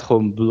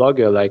stay-at-home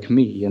blogger like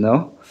me,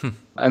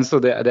 And so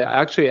they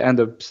actually end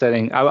up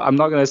selling. I'm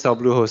not going to sell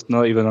Bluehost,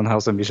 not even on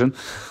Health Ambition,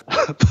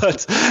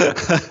 but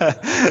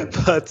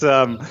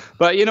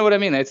you know what I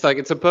mean. It's like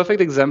it's a perfect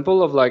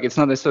example of like it's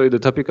not necessarily the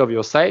topic of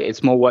your site.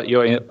 It's more what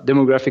your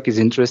demographic is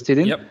interested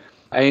in. Yep.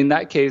 And in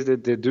that case,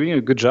 they're doing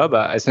a good job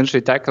at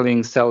essentially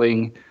tackling,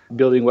 selling,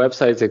 building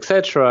websites,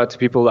 etc., to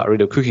people that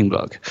read a cooking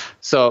blog.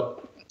 So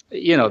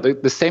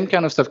the same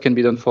kind of stuff can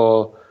be done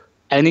for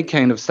any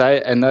kind of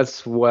site, and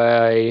that's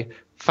why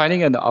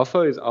finding an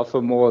offer is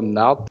often more an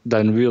art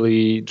than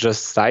really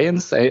just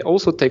science. And it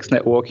also takes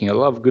networking. A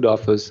lot of good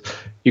offers,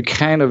 you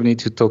kind of need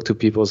to talk to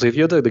people. So if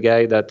you're the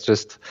guy that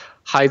just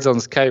hides on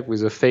Skype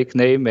with a fake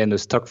name and a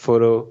stock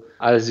photo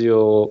as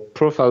your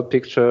profile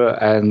picture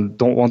and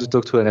don't want to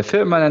talk to an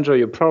affiliate manager,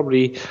 you're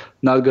probably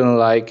not going to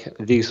like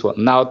this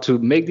one. Now, to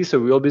make this a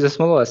real business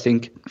model, I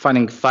think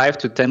finding 5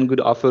 to 10 good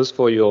offers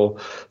for your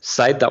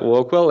site that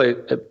work well,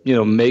 it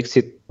makes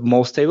it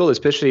more stable,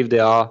 especially if they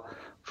are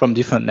from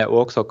different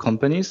networks or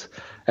companies.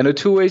 And the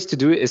two ways to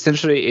do it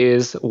essentially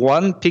is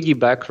one,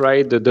 piggyback,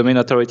 right, the domain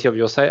authority of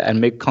your site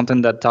and make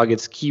content that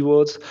targets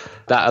keywords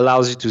that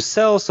allows you to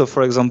sell. So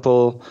for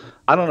example,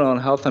 I don't know, on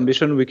Health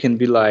Ambition, we can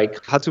be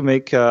like how to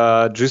make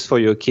juice for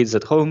your kids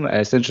at home and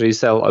essentially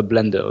sell a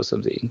blender or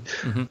something.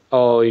 Mm-hmm.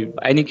 Or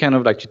any kind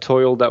of like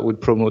tutorial that would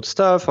promote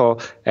stuff or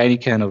any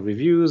kind of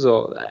reviews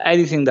or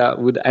anything that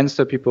would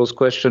answer people's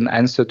question,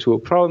 answer to a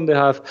problem they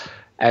have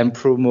and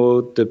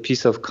promote the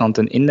piece of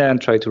content in there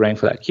and try to rank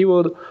for that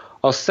keyword.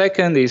 Or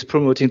second is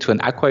promoting to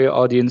an acquired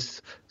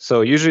audience.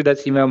 So usually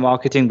that's email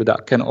marketing, but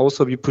that can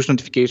also be push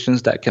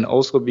notifications, that can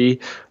also be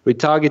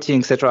retargeting,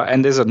 etc.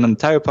 And there's an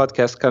entire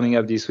podcast coming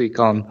up this week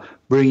on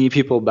bringing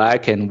people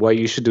back and why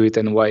you should do it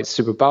and why it's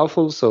super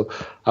powerful. So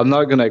I'm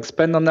not going to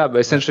expand on that, but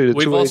essentially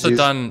we've also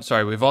done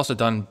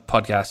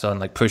podcasts on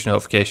like push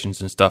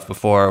notifications and stuff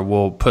before.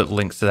 We'll put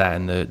links to that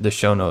in the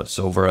show notes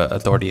over at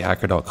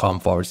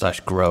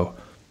authorityhacker.com/grow.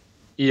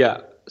 Yeah.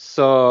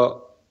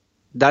 So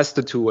that's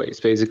the two ways,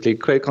 basically.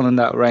 Create content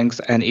that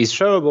ranks and is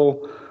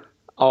shareable,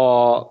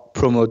 or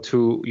promote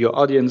to your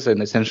audience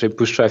and essentially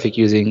push traffic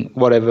using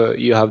whatever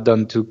you have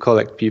done to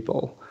collect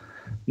people.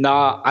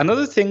 Now,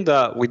 another thing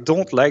that we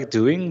don't like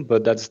doing,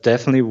 but that's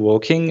definitely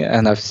working,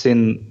 and I've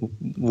seen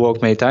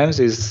work many times,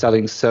 is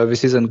selling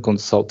services and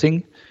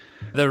consulting.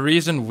 The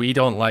reason we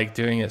don't like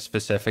doing it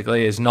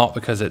specifically is not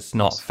because it's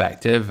not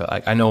effective.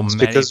 Like I know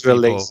we're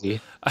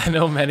lazy. I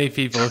know many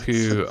people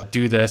who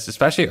do this,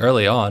 especially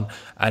early on,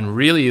 and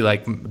really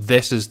like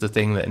this is the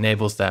thing that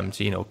enables them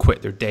to,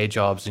 quit their day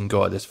jobs and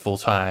go at this full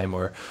time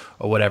or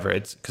whatever.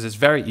 It's because it's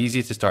very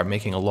easy to start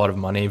making a lot of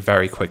money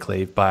very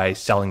quickly by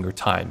selling your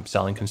time,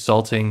 selling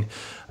consulting,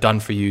 done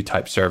for you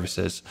type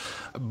services.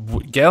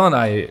 Gail and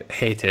I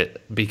hate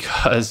it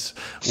because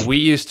we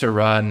used to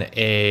run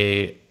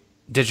a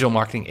digital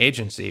marketing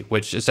agency,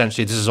 which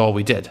essentially this is all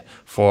we did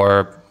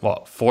for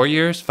 4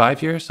 years,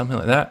 5 years, something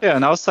like that. Yeah,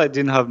 and our site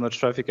didn't have much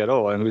traffic at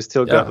all, and we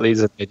still got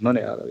leads and made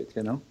money out of it,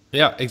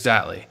 Yeah,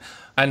 exactly.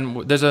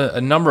 And there's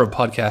a number of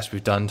podcasts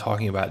we've done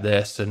talking about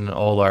this and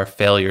all our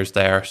failures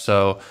there.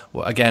 So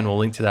again, we'll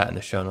link to that in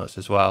the show notes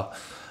as well.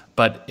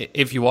 But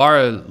if you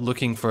are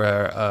looking for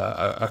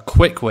a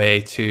quick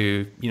way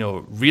to,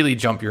 really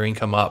jump your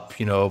income up,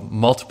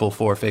 multiple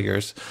 4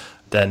 figures,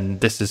 then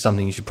this is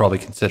something you should probably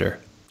consider,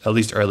 at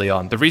least early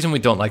on. The reason we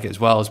don't like it as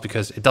well is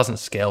because it doesn't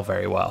scale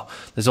very well.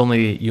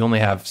 You only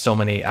have so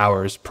many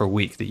hours per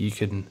week that you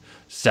can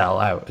sell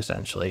out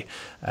essentially.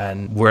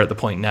 And we're at the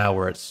point now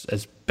where it's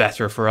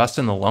better for us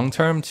in the long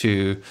term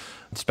to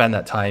spend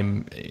that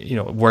time,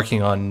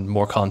 working on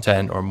more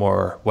content or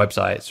more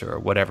websites or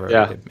whatever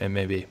it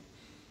may be.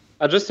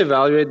 I just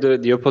evaluate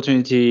the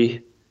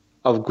opportunity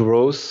of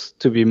growth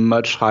to be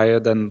much higher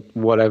than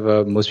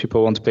whatever most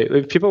people want to pay.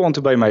 If people want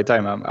to buy my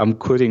time, I'm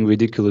quoting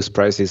ridiculous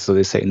prices, so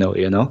they say no,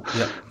 Yeah.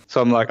 So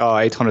I'm like,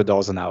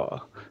 $800 an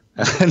hour.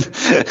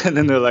 And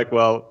then they're like,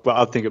 well,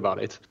 I'll think about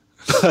it.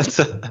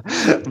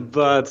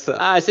 But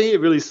I think it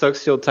really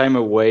sucks your time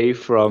away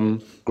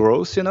from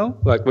growth,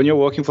 Like when you're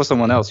working for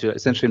someone else, you're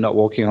essentially not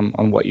working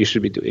on what you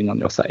should be doing on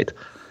your site.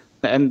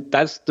 And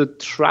that's the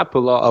trap a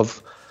lot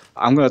of,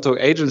 I'm going to talk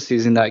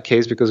agencies in that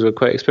case because we're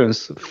quite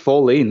experienced,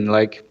 fall in.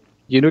 Like,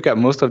 you look at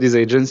most of these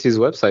agencies'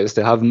 websites,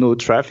 they have no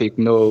traffic,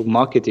 no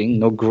marketing,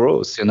 no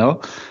growth,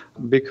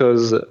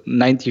 because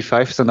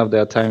 95% of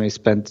their time is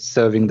spent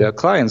serving their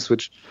clients,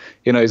 which,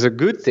 is a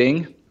good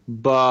thing.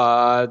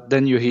 But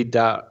then you hit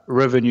that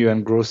revenue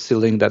and growth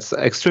ceiling that's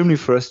extremely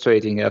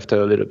frustrating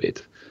after a little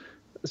bit.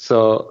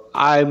 So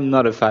I'm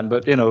not a fan.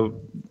 But,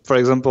 for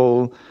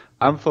example,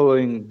 I'm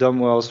following Dom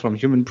Wells from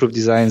Human Proof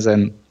Designs,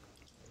 and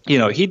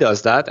he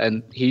does that,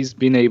 and he's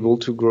been able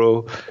to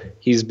grow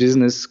his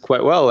business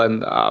quite well.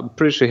 And I'm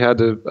pretty sure he had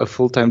a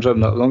full-time job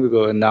not long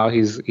ago, and now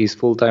he's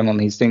full-time on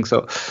his thing.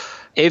 So,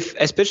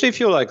 especially if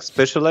you're like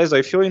specialized, or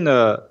if you're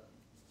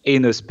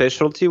in a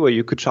specialty where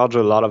you could charge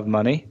a lot of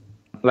money,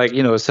 like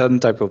a certain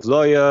type of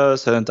lawyer,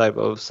 certain type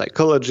of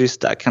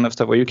psychologist, that kind of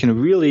stuff, where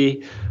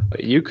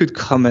you could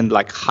come in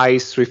like high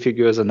 3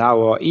 figures an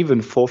hour,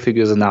 even 4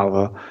 figures an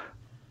hour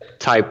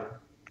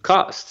type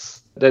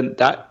costs, then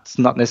that's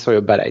not necessarily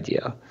a bad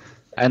idea.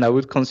 And I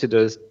would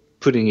consider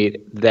putting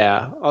it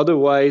there.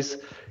 Otherwise,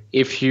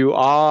 if you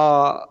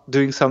are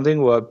doing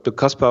something where the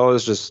cost per hour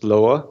is just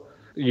lower,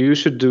 you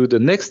should do the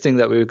next thing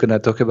that we're going to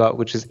talk about,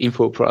 which is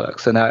info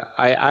products. And I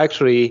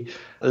actually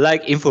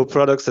like info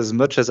products as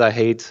much as I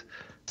hate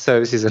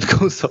services and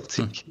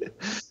consulting.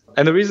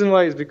 And the reason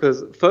why is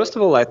because, first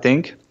of all, I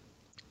think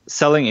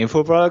selling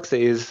info products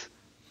is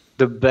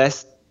the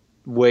best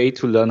way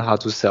to learn how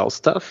to sell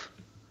stuff.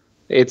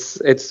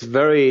 It's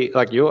very,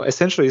 like, you're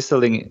essentially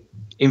selling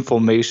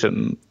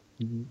information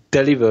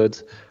delivered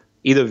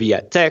either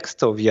via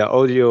text or via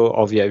audio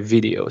or via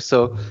video.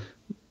 So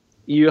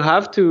you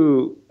have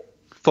to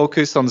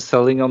focus on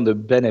selling on the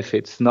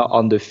benefits, not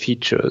on the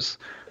features.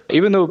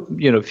 Even though,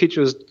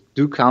 features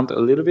do count a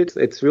little bit,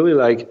 it's really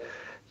like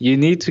you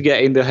need to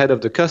get in the head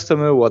of the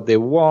customer, what they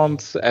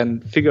want,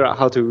 and figure out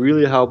how to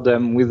really help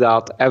them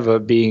without ever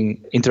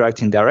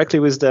interacting directly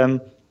with them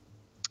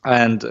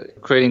and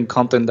creating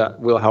content that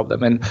will help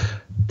them. And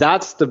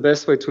that's the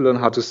best way to learn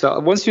how to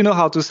sell. Once you know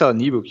how to sell an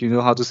ebook, you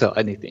know how to sell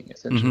anything,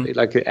 essentially.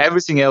 Like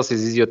everything else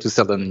is easier to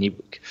sell than an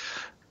ebook.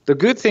 The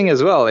good thing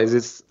as well is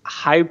it's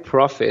high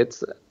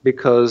profit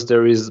because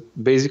there is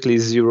basically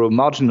zero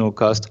marginal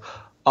cost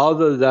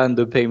other than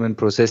the payment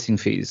processing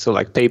fees. So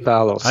like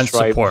PayPal or Stripe. And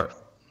support.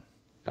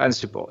 And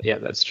support. Yeah,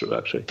 that's true,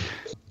 actually.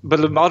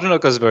 But the marginal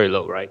cost is very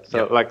low, right?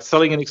 So like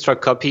selling an extra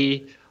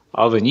copy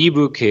of an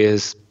ebook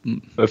is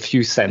a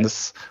few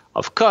cents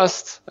of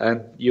cost,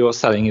 and you're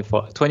selling it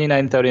for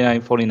 $29,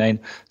 $39, $49,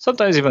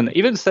 sometimes even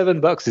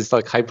 $7. It's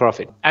like high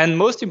profit. And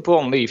most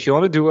importantly, if you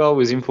want to do well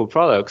with info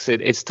products,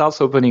 it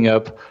starts opening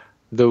up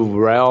the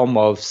realm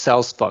of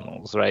sales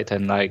funnels, right?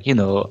 And like,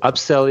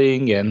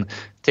 upselling and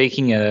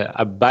taking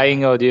a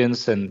buying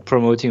audience and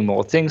promoting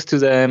more things to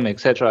them,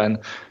 etc., and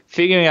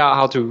figuring out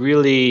how to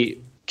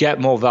really get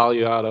more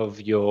value out of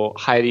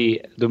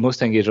the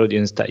most engaged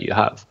audience that you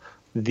have.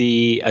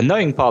 The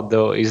annoying part,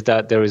 though, is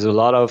that there is a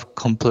lot of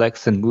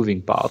complex and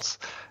moving parts.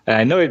 And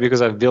I know it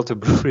because I've built a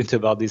blueprint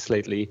about this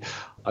lately.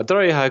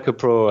 Authority Hacker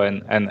Pro,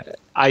 and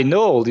I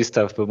know all this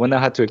stuff, but when I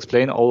had to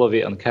explain all of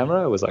it on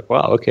camera, I was like,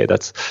 wow, okay,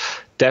 that's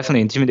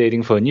definitely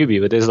intimidating for a newbie.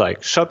 But there's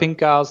like shopping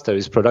carts, there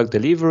is product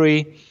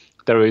delivery,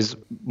 there is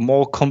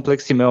more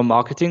complex email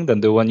marketing than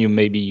the one you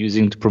may be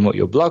using to promote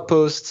your blog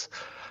posts.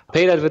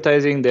 Paid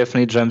advertising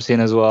definitely jumps in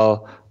as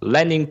well.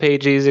 Landing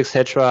pages,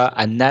 etc.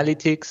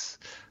 Analytics.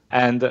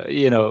 And,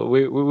 we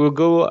will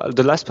go,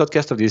 the last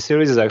podcast of this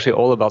series is actually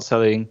all about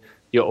selling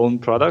your own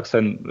products,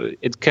 and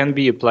it can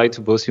be applied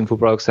to both info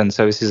products and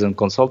services and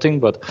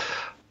consulting. But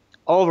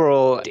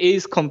overall, it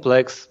is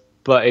complex,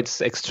 but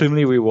it's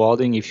extremely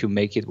rewarding if you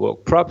make it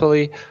work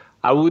properly.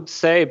 I would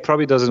say it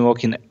probably doesn't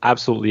work in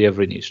absolutely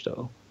every niche,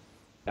 though.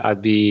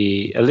 I'd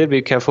be a little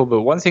bit careful,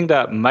 but one thing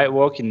that might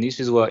work in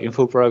niches where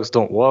info products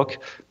don't work,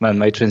 man,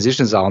 my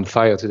transitions are on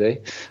fire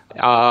today,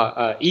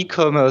 are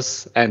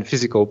e-commerce and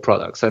physical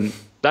products. And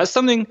that's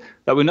something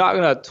that we're not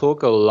going to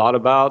talk a lot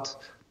about,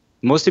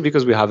 mostly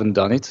because we haven't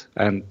done it.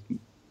 And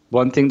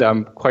one thing that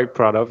I'm quite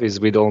proud of is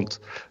we don't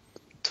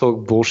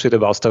talk bullshit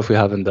about stuff we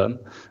haven't done.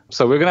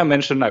 So we're going to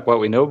mention like what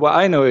we know. What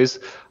I know is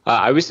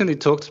I recently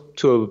talked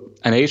to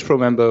an H Pro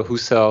member who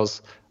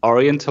sells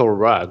Oriental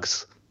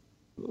rugs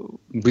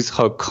with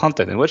her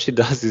content. And what she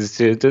does is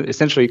she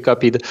essentially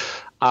copied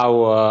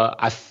our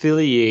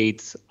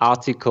affiliate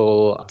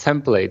article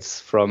templates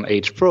from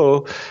H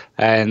Pro,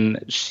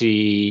 and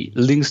she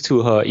links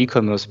to her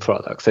e-commerce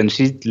products. And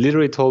she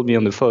literally told me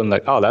on the phone,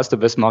 like, oh, that's the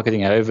best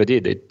marketing I ever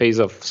did. It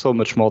pays off so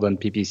much more than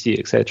PPC,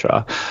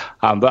 etc.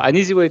 But an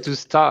easy way to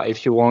start,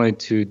 if you wanted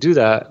to do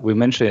that, we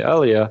mentioned it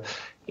earlier,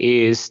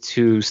 is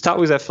to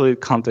start with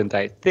affiliate content,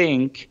 I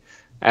think.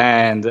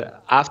 And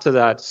after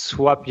that,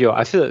 swap your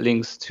affiliate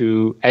links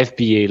to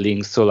FBA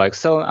links. So like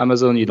sell on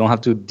Amazon, you don't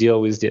have to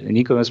deal with an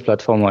e-commerce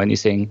platform or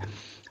anything.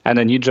 And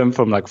then you jump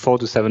from like 4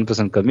 to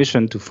 7%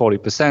 commission to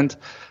 40%.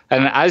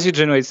 And as you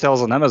generate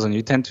sales on Amazon,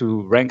 you tend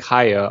to rank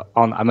higher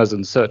on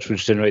Amazon search,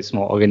 which generates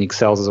more organic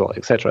sales as well,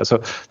 etc.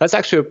 So that's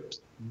actually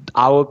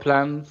our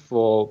plan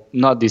for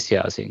not this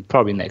year, I think,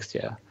 probably next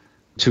year,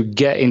 to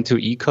get into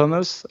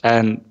e-commerce.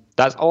 And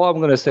that's all I'm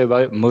going to say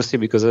about it, mostly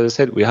because, as I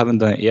said, we haven't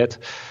done it yet.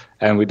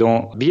 And we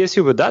don't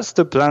BSU, but that's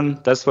the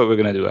plan. That's what we're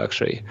going to do,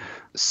 actually.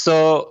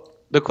 So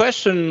the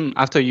question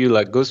after you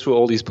like go through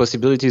all these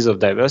possibilities of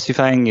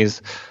diversifying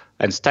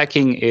and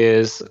stacking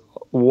is,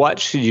 what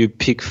should you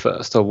pick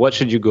first, or what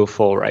should you go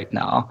for right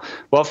now?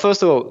 Well,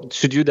 first of all,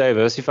 should you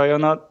diversify or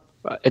not?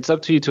 It's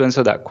up to you to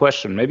answer that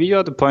question. Maybe you're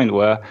at the point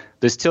where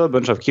there's still a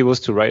bunch of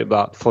keywords to write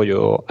about for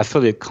your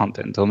affiliate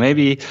content, or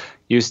maybe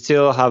you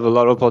still have a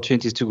lot of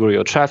opportunities to grow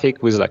your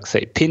traffic with, like,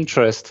 say,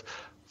 Pinterest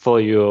for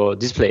your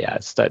display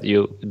ads that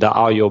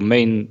are your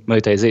main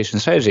monetization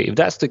strategy. If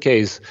that's the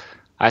case,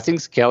 I think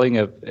scaling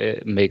up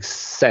makes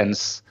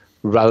sense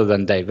rather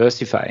than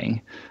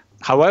diversifying.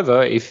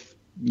 However, if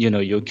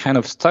you're kind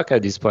of stuck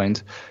at this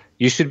point,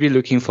 you should be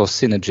looking for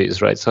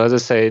synergies, right? So as I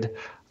said,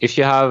 if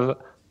you have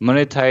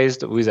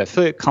monetized with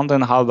affiliate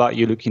content, how about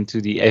you look into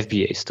the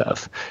FBA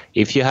stuff?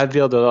 If you have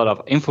built a lot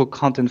of info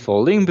content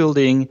for link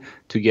building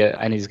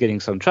and it's getting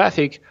some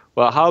traffic,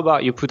 well, how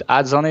about you put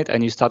ads on it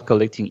and you start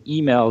collecting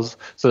emails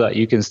so that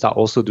you can start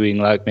also doing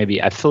like maybe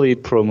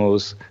affiliate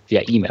promos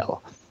via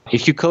email.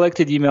 If you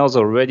collected emails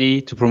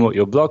already to promote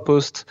your blog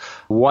post,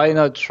 why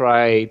not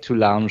try to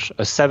launch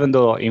a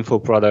 $7 info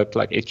product?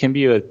 Like, it can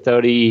be a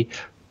 30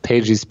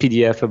 pages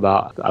PDF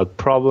about a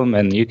problem,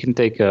 and you can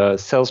take a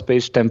sales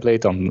page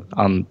template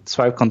on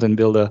Thrive Content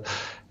Builder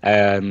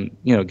and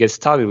get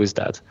started with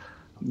that.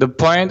 The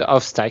point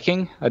of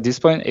stacking at this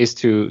point is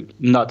to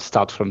not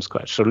start from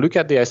scratch. So look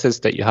at the assets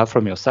that you have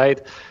from your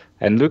site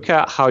and look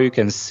at how you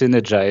can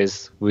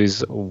synergize with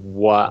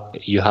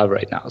what you have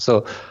right now.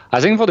 So I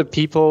think for the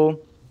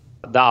people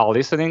that are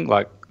listening,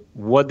 like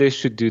what they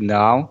should do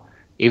now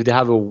if they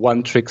have a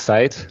one-trick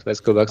site. Let's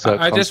go back to that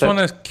concept. I just want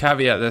to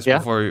caveat this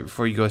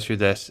before you go through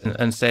this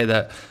and say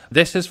that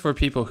this is for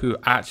people who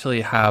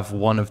actually have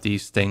one of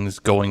these things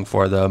going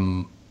for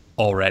them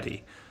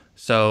already.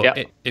 So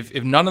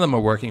if none of them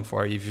are working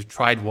for you, if you've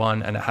tried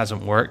one and it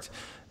hasn't worked,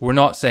 we're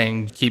not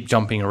saying keep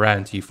jumping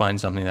around till you find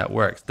something that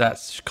works.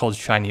 That's called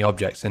shiny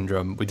object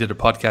syndrome. We did a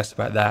podcast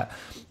about that.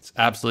 It's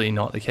absolutely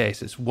not the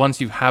case. It's once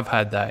you have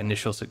had that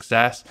initial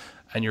success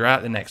and you're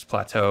at the next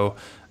plateau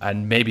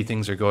and maybe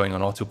things are going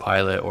on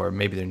autopilot or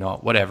maybe they're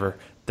not, whatever,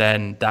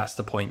 then that's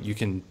the point you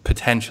can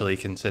potentially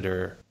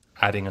consider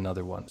adding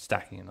another one,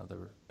 stacking another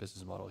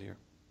business model here.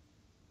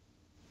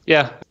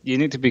 Yeah, you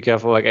need to be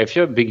careful. Like if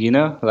you're a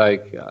beginner,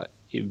 like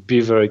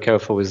be very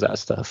careful with that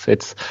stuff.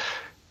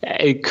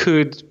 It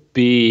could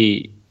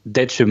be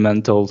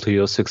detrimental to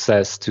your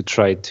success to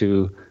try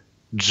to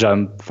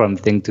jump from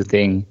thing to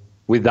thing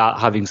without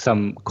having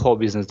some core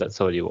business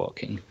that's already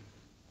working.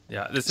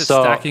 Yeah, this is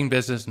stacking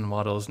business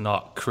models,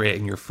 not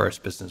creating your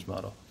first business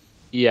model.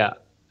 Yeah,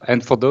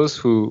 and for those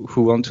who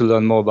want to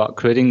learn more about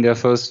creating their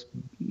first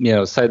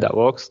site that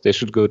works, they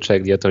should go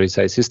check the Authority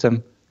Site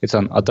System. It's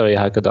on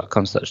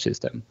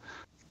authorityhacker.com/system.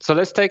 So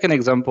let's take an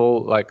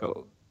example, like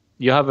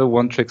you have a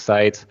one-trick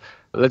site.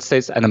 Let's say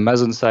it's an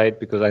Amazon site,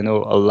 because I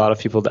know a lot of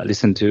people that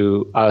listen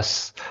to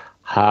us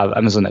have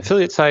Amazon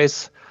affiliate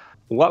sites.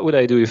 What would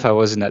I do if I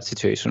was in that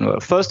situation? Well,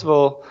 first of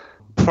all,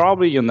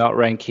 probably you're not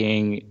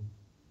ranking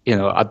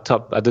at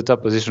the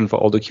top position for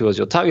all the keywords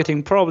you're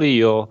targeting. Probably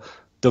your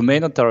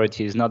domain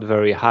authority is not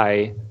very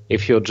high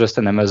if you're just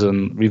an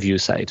Amazon review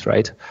site,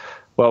 right?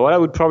 Well, what I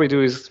would probably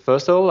do is,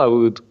 first of all, I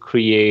would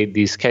create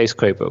these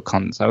skyscraper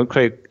contents. I would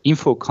create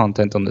info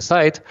content on the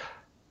site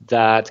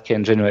that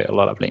can generate a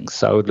lot of links.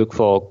 So I would look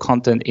for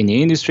content in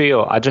the industry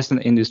or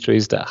adjacent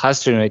industries that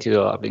has generated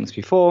a lot of links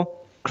before,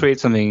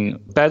 create something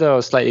better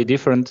or slightly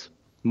different,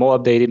 more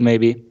updated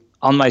maybe,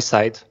 on my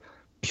site,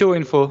 pure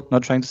info,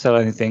 not trying to sell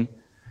anything,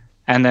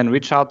 and then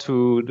reach out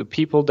to the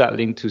people that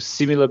link to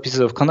similar pieces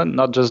of content,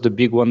 not just the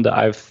big one that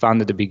I've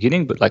found at the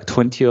beginning, but like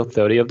 20 or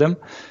 30 of them.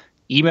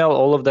 Email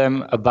all of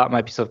them about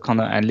my piece of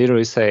content and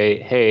literally say,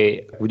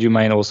 hey, would you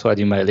mind also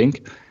adding my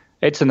link?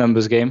 It's a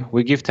numbers game.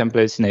 We give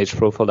templates in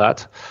HPro for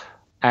that.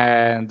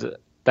 And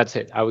that's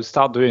it. I would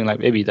start doing like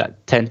maybe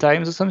that 10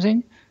 times or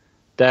something.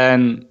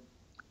 Then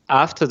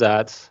after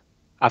that,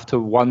 after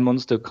 1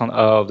 month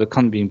of the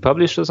content being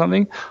published or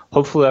something,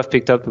 hopefully I've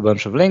picked up a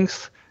bunch of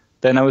links.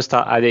 Then I will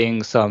start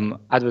adding some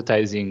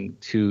advertising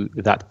to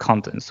that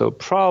content. So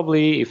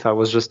probably if I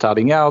was just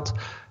starting out,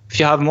 if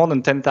you have more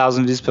than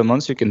 10,000 visits per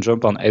month, you can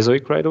jump on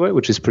Ezoic right away,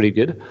 which is pretty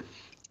good.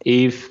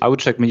 If I would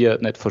check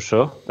Media.net for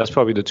sure. That's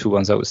probably the two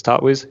ones I would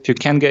start with. If you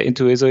can get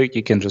into Ezoic,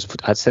 you can just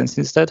put AdSense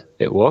instead.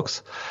 It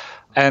works.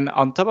 And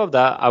on top of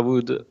that, I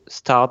would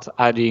start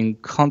adding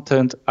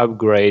content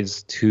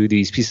upgrades to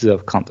these pieces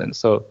of content.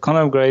 So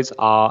content upgrades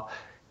are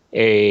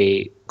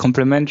a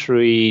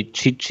complementary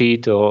cheat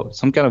sheet or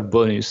some kind of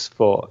bonus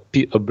for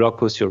a blog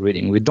post you're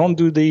reading. We don't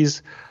do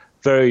these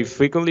very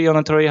frequently on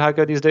Authority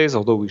Hacker these days,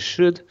 although we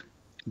should.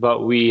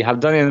 But we have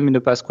done them in the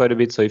past quite a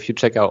bit. So if you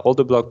check out all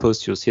the blog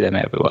posts, you'll see them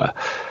everywhere.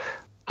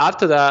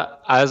 After that,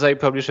 as I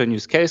publish a new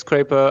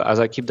skyscraper, as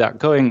I keep that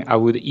going, I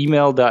would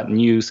email that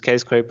new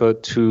skyscraper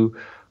to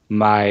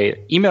my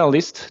email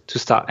list to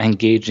start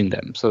engaging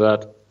them. So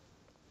that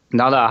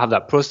now that I have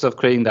that process of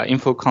creating that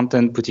info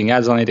content, putting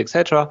ads on it,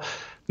 etc.,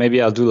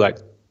 maybe I'll do like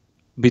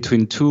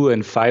between 2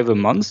 and 5 a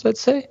month,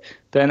 let's say.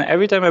 Then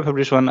every time I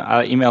publish one,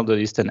 I'll email the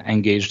list and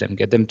engage them,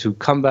 get them to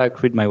come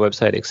back, read my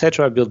website,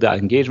 etc., build that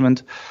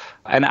engagement.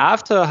 And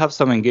after I have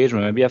some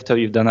engagement, maybe after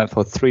you've done that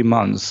for 3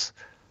 months,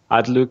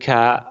 I'd look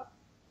at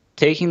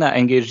taking that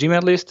engaged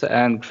email list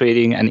and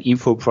creating an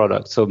info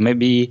product. So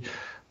maybe,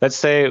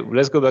 let's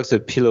go back to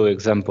the pillow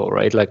example,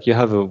 right? Like you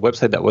have a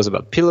website that was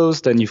about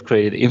pillows, then you've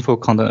created info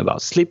content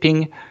about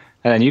sleeping,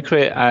 and then you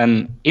create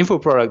an info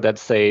product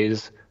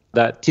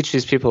that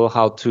teaches people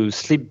how to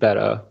sleep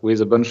better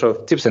with a bunch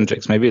of tips and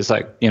tricks. Maybe it's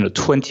like,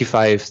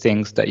 25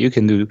 things that you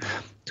can do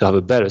to have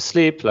a better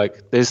sleep.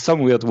 Like there's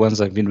some weird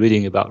ones I've been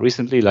reading about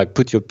recently, like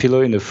put your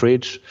pillow in the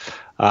fridge,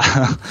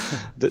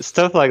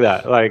 stuff like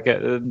that. Like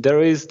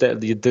there's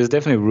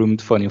definitely room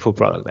for an info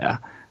product there.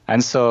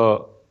 And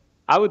so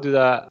I would do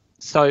that,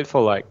 sell it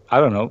for like,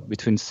 I don't know,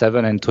 between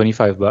 $7 and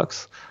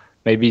 $25.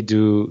 Maybe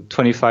do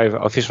 25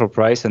 official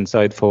price and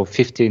sell it for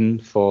 15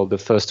 for the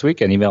first week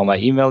and email my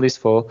email list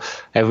for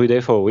every day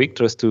for a week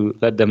just to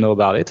let them know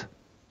about it.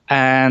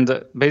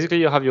 And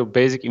basically you have your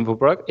basic info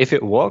product. If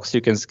it works,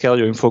 you can scale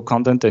your info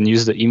content and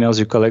use the emails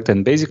you collect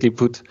and basically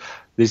put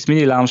this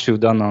mini launch you've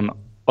done on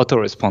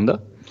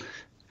autoresponder.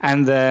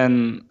 And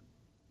then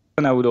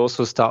I would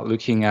also start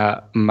looking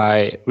at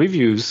my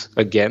reviews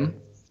again.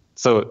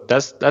 So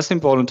that's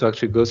important to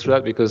actually go through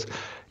that, because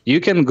you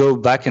can go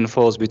back and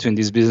forth between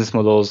these business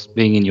models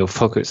being in your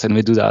focus, and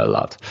we do that a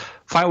lot.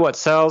 Find what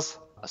sells,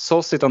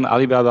 source it on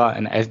Alibaba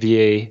and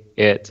FBA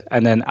it,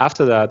 and then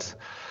after that,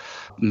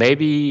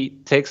 Maybe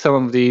take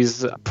some of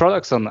these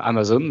products on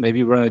Amazon,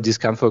 maybe run a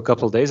discount for a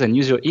couple of days and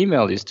use your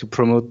email list to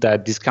promote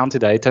that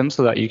discounted item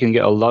so that you can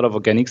get a lot of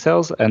organic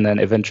sales and then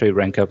eventually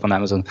rank up on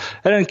Amazon.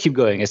 And then keep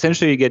going.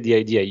 Essentially, you get the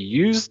idea.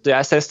 Use the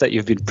assets that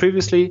you've built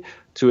previously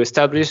to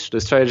establish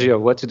the strategy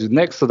of what to do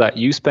next so that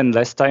you spend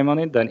less time on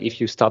it than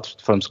if you start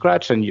from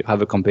scratch and you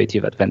have a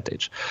competitive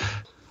advantage.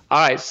 All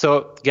right,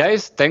 so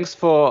guys, thanks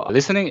for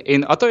listening.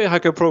 In Authority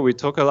Hacker Pro, we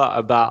talk a lot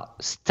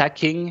about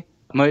stacking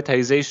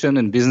monetization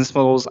and business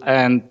models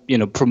and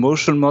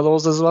promotion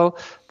models as well.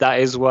 That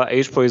is what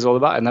HPro is all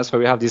about, and that's why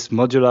we have this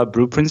modular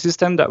blueprint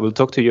system that we'll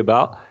talk to you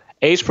about.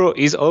 HPro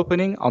is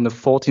opening on the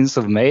 14th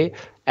of May,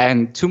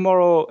 and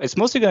tomorrow it's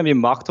mostly going to be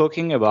Mark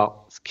talking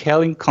about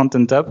scaling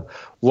content up,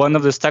 one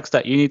of the stacks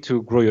that you need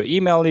to grow your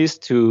email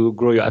list, to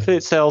grow your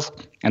affiliate sales,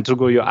 and to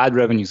grow your ad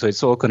revenue. So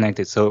it's all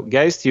connected. So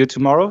guys, see you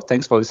tomorrow.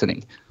 Thanks for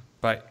listening.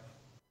 Bye.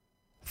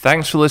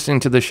 Thanks for listening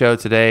to the show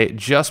today.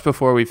 Just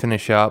before we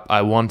finish up,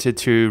 I wanted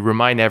to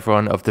remind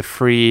everyone of the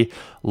free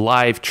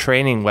live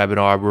training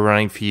webinar we're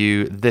running for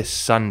you this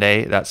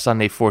Sunday. That's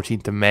Sunday,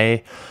 14th of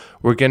May.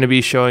 We're going to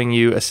be showing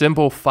you a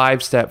simple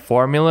 5-step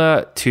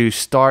formula to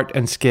start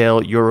and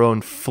scale your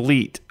own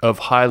fleet of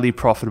highly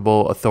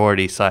profitable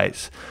authority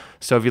sites.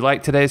 So if you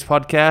like today's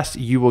podcast,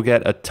 you will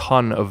get a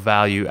ton of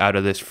value out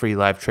of this free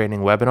live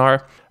training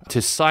webinar.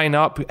 To sign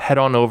up, head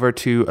on over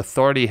to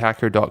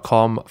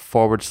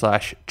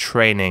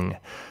authorityhacker.com/training.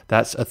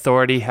 That's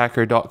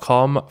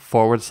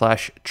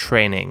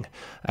authorityhacker.com/training.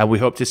 And we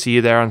hope to see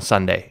you there on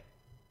Sunday.